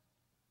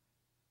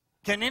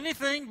 Can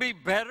anything be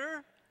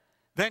better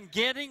than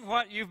getting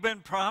what you've been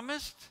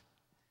promised?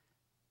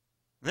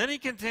 Then he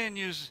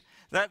continues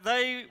that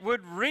they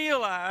would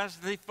realize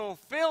the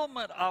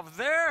fulfillment of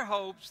their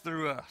hopes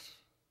through us.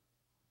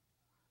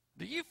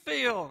 Do you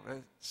feel a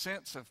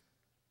sense of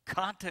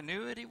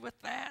continuity with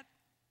that?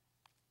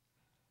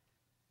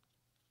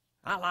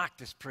 I like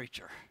this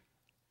preacher,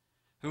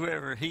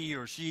 whoever he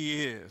or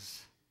she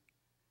is,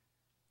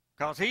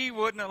 because he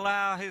wouldn't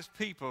allow his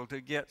people to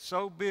get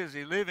so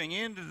busy living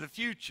into the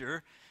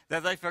future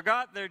that they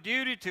forgot their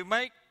duty to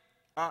make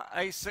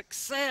a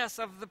success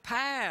of the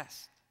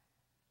past.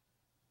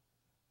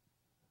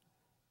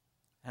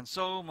 And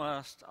so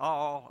must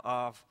all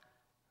of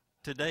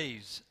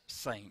today's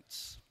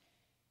saints.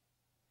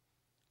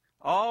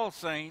 All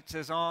Saints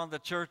is on the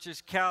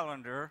church's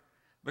calendar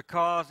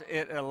because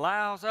it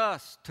allows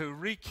us to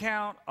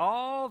recount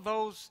all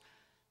those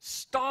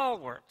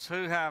stalwarts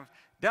who have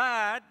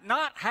died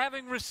not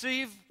having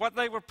received what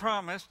they were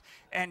promised,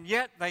 and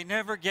yet they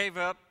never gave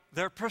up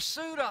their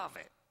pursuit of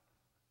it.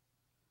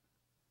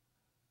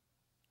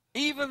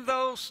 Even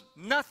though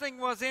nothing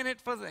was in it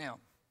for them.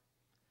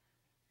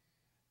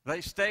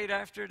 they stayed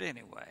after it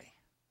anyway.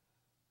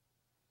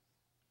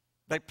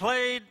 They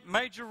played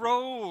major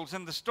roles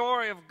in the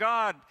story of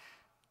God,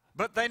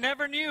 but they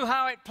never knew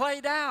how it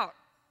played out.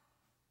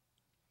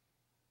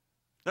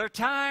 Their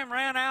time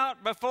ran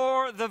out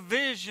before the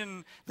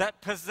vision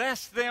that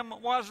possessed them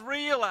was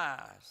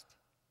realized.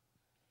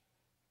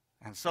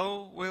 And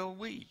so will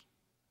we.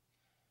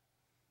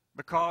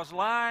 Because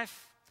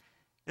life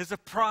is a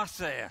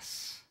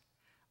process,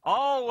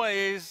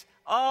 always,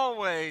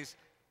 always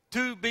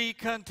to be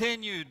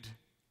continued.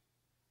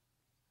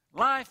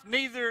 Life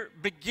neither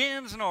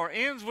begins nor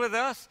ends with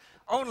us.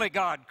 Only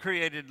God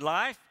created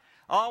life.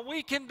 All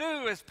we can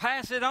do is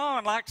pass it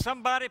on like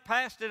somebody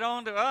passed it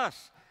on to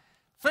us.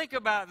 Think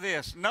about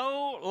this.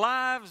 No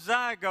live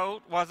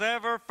zygote was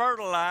ever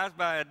fertilized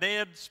by a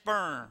dead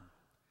sperm.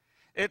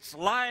 It's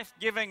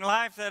life-giving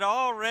life that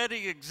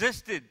already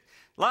existed.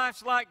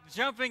 Life's like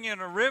jumping in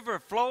a river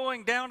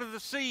flowing down to the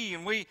sea,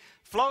 and we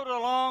float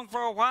along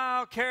for a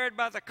while, carried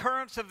by the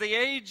currents of the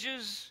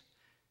ages,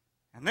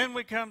 and then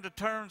we come to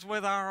terms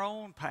with our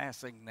own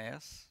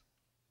passingness.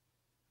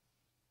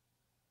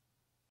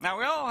 Now,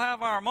 we all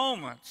have our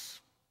moments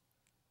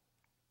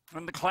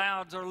when the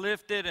clouds are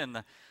lifted and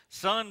the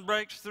sun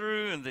breaks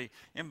through and the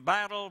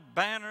embattled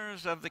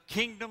banners of the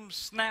kingdom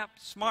snap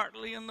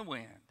smartly in the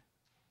wind.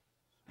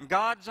 And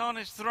God's on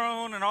his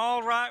throne and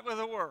all right with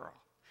the world.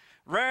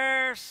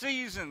 Rare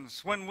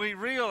seasons when we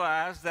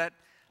realize that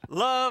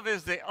love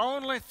is the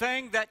only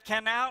thing that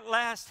can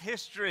outlast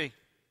history.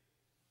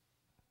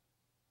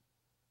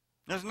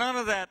 There's none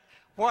of that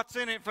what's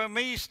in it for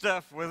me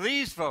stuff with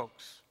these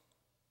folks.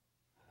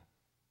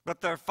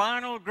 But their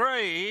final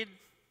grade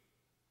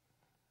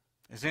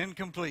is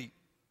incomplete.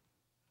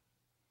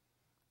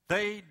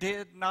 They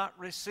did not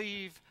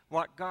receive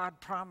what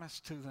God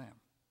promised to them,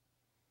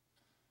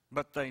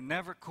 but they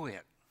never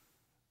quit.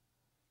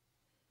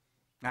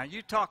 Now,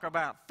 you talk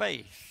about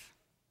faith.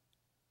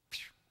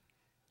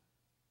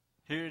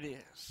 Here it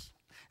is.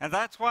 And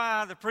that's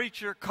why the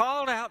preacher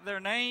called out their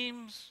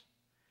names.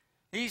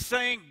 He's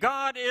saying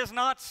God is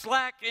not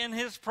slack in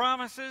his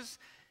promises.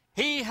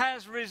 He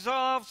has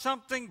resolved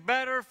something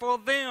better for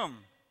them,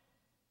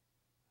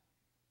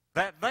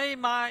 that they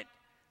might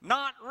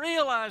not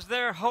realize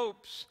their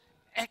hopes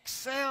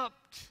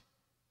except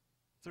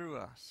through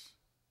us.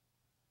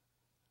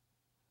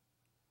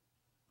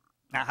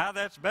 Now, how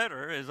that's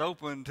better is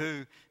open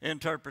to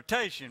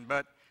interpretation,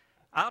 but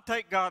I'll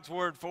take God's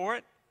word for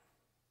it.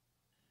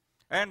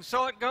 And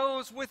so it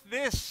goes with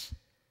this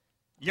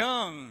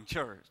young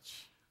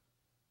church.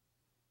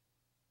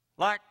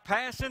 Like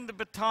passing the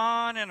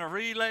baton in a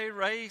relay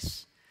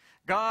race,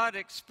 God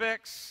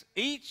expects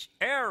each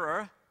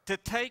era to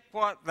take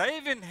what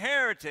they've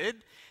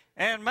inherited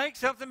and make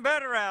something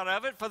better out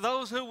of it for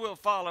those who will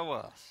follow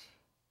us.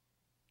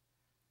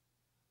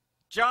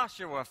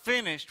 Joshua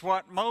finished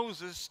what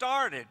Moses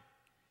started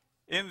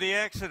in the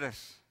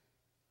Exodus.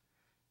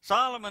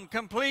 Solomon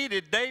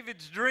completed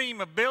David's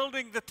dream of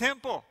building the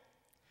temple.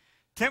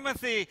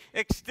 Timothy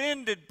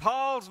extended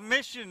Paul's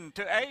mission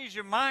to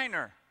Asia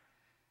Minor.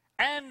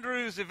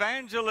 Andrew's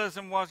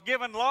evangelism was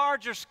given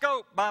larger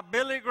scope by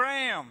Billy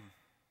Graham.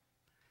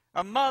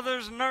 A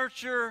mother's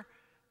nurture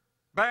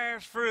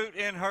bears fruit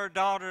in her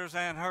daughters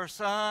and her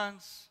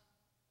sons.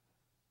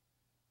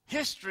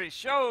 History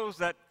shows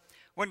that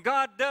when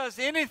God does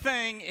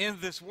anything in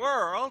this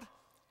world,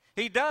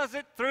 he does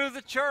it through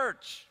the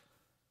church.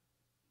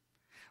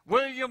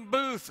 William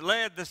Booth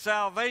led the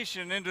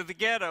salvation into the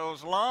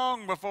ghettos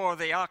long before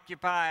the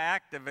Occupy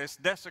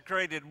activists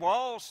desecrated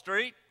Wall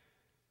Street.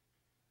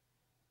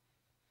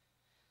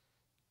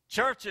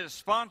 Churches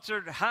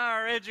sponsored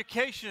higher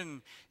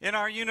education in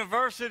our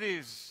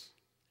universities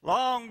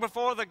long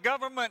before the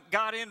government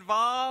got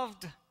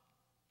involved.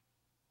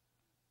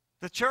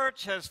 The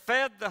church has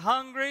fed the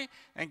hungry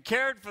and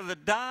cared for the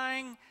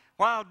dying,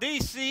 while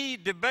D.C.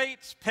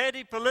 debates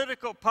petty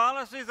political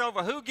policies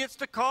over who gets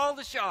to call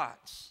the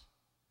shots.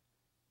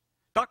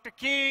 Dr.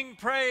 King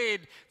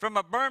prayed from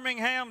a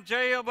Birmingham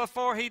jail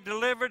before he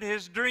delivered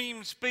his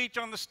dream speech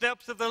on the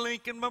steps of the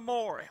Lincoln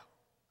Memorial.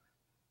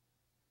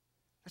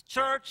 The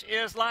church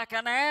is like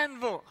an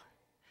anvil,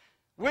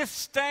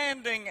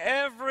 withstanding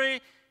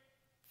everything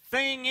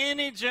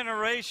any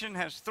generation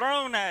has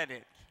thrown at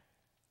it.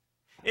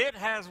 It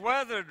has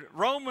weathered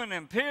Roman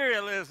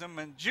imperialism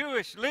and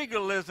Jewish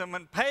legalism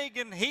and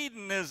pagan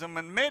hedonism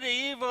and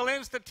medieval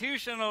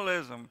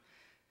institutionalism,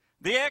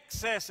 the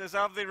excesses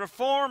of the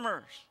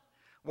reformers,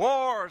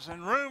 wars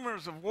and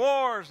rumors of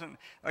wars and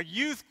a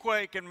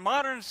youthquake and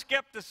modern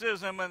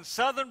skepticism and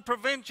southern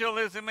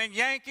provincialism and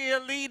Yankee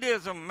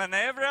elitism and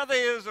every other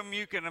ism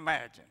you can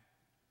imagine.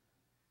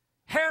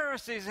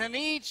 Heresies in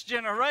each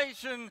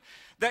generation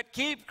that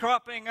keep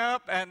cropping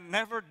up and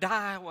never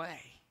die away.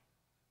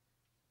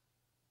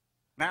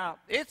 Now,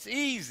 it's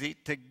easy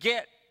to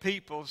get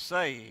people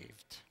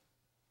saved,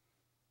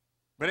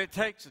 but it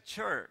takes a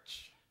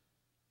church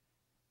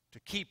to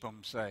keep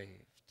them saved.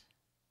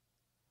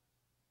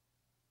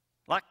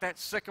 Like that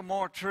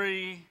sycamore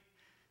tree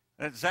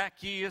that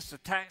Zacchaeus, the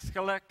tax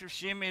collector,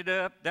 shimmied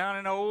up down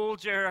in old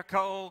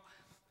Jericho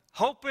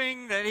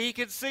hoping that he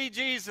could see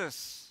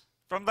Jesus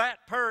from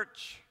that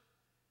perch.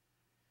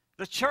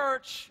 The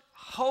church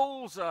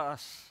holds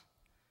us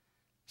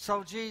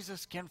so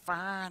Jesus can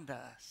find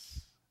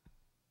us.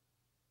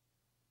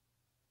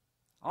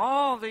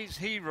 All these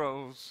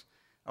heroes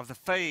of the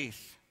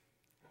faith,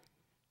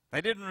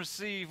 they didn't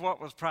receive what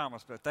was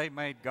promised, but they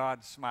made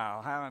God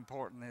smile. How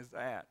important is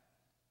that?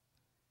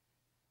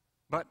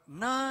 But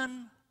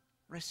none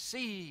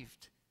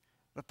received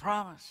the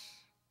promise.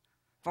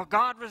 For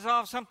God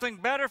resolved something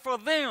better for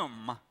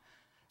them,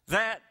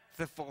 that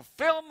the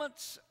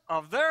fulfillments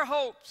of their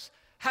hopes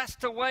has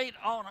to wait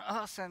on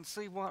us and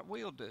see what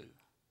we'll do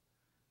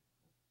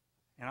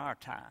in our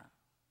time.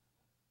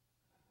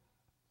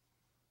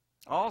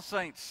 All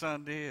Saints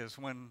Sunday is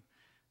when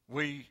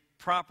we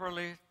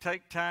properly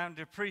take time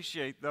to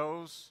appreciate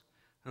those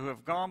who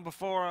have gone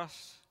before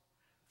us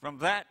from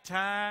that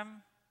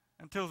time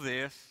until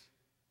this,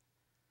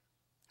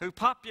 who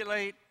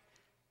populate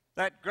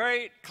that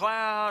great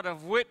cloud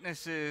of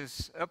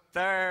witnesses up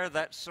there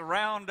that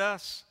surround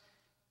us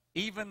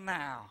even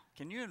now.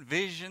 Can you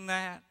envision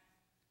that?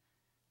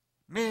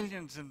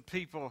 Millions of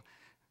people.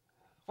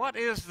 What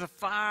is the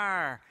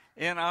fire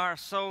in our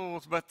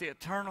souls but the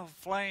eternal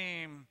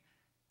flame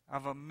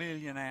of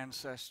 1,000,000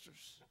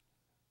 ancestors?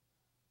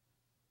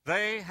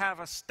 They have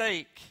a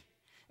stake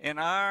in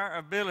our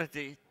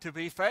ability to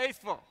be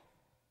faithful.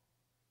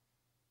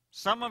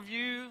 Some of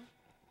you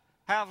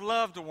have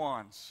loved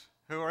ones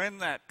who are in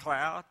that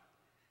cloud,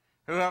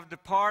 who have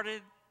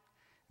departed.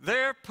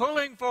 They're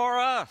pulling for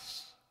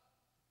us.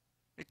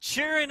 They're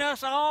cheering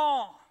us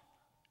on.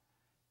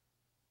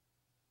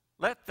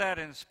 Let that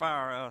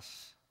inspire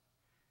us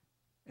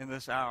in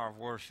this hour of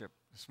worship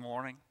this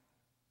morning.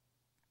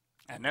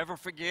 And never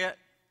forget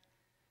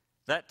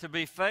that to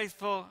be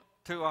faithful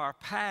to our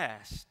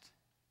past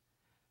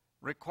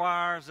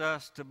requires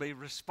us to be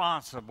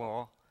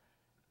responsible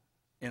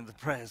in the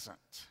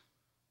present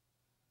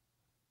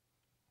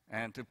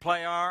and to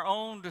play our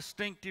own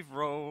distinctive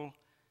role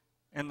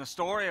in the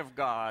story of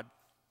God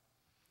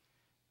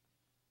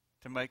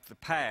to make the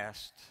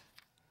past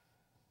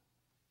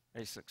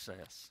a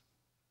success.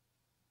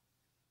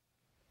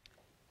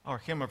 Our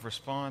hymn of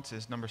response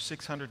is number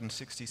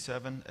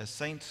 667, As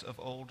Saints of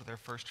Old Their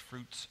First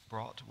Fruits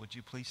Brought. Would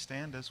you please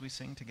stand as we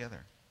sing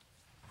together?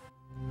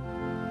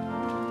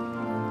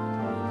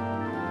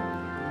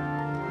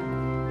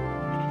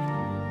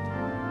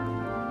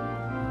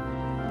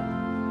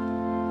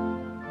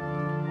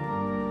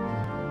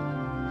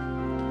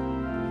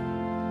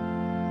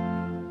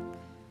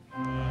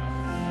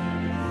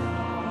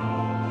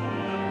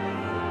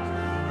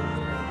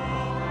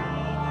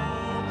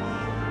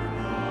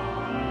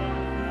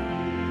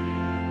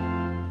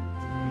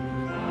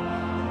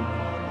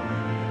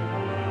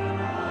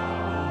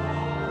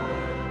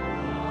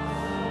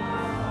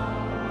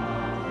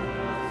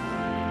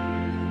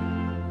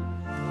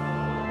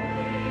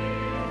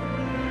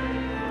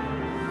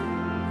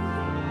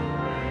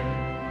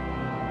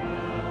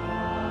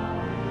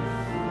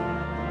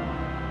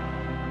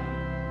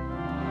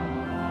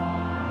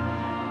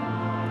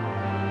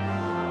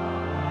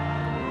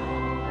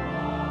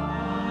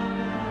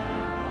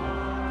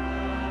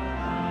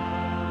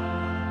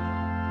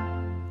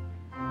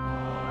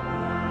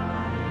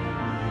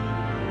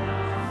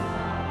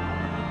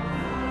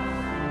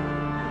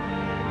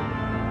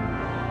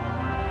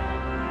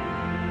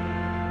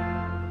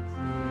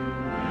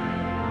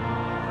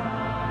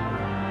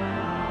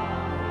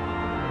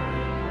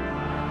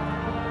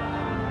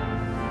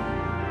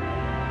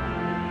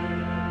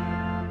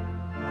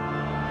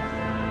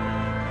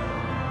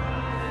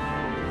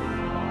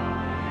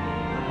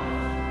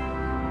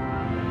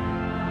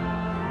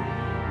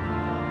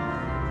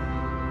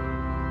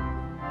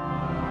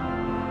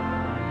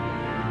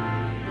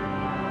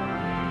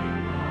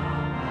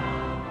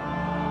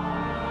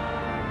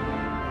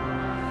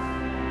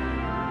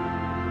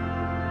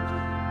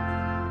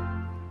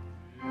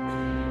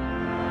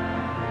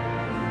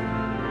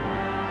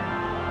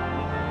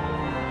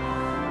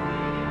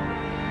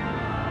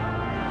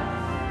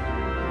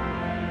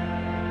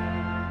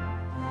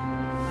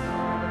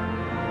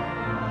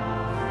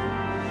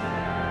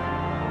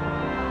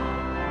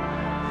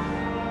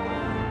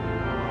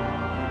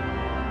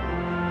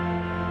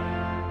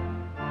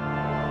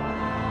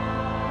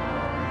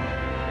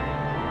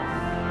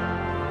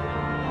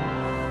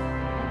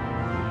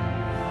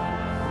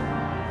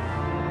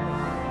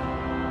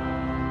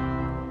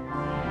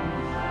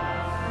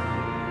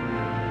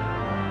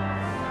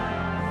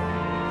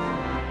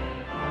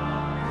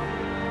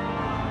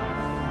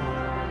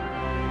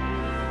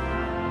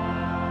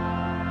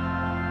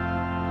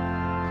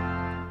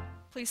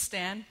 Please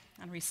stand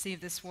and receive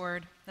this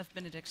word of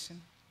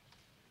benediction.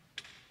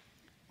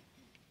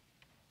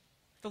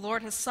 The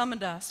Lord has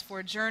summoned us for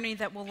a journey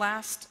that will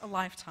last a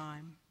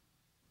lifetime.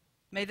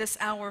 May this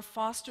hour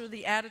foster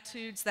the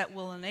attitudes that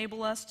will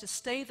enable us to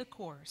stay the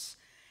course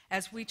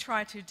as we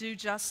try to do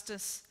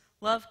justice,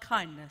 love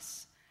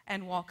kindness,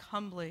 and walk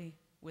humbly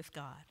with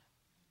God.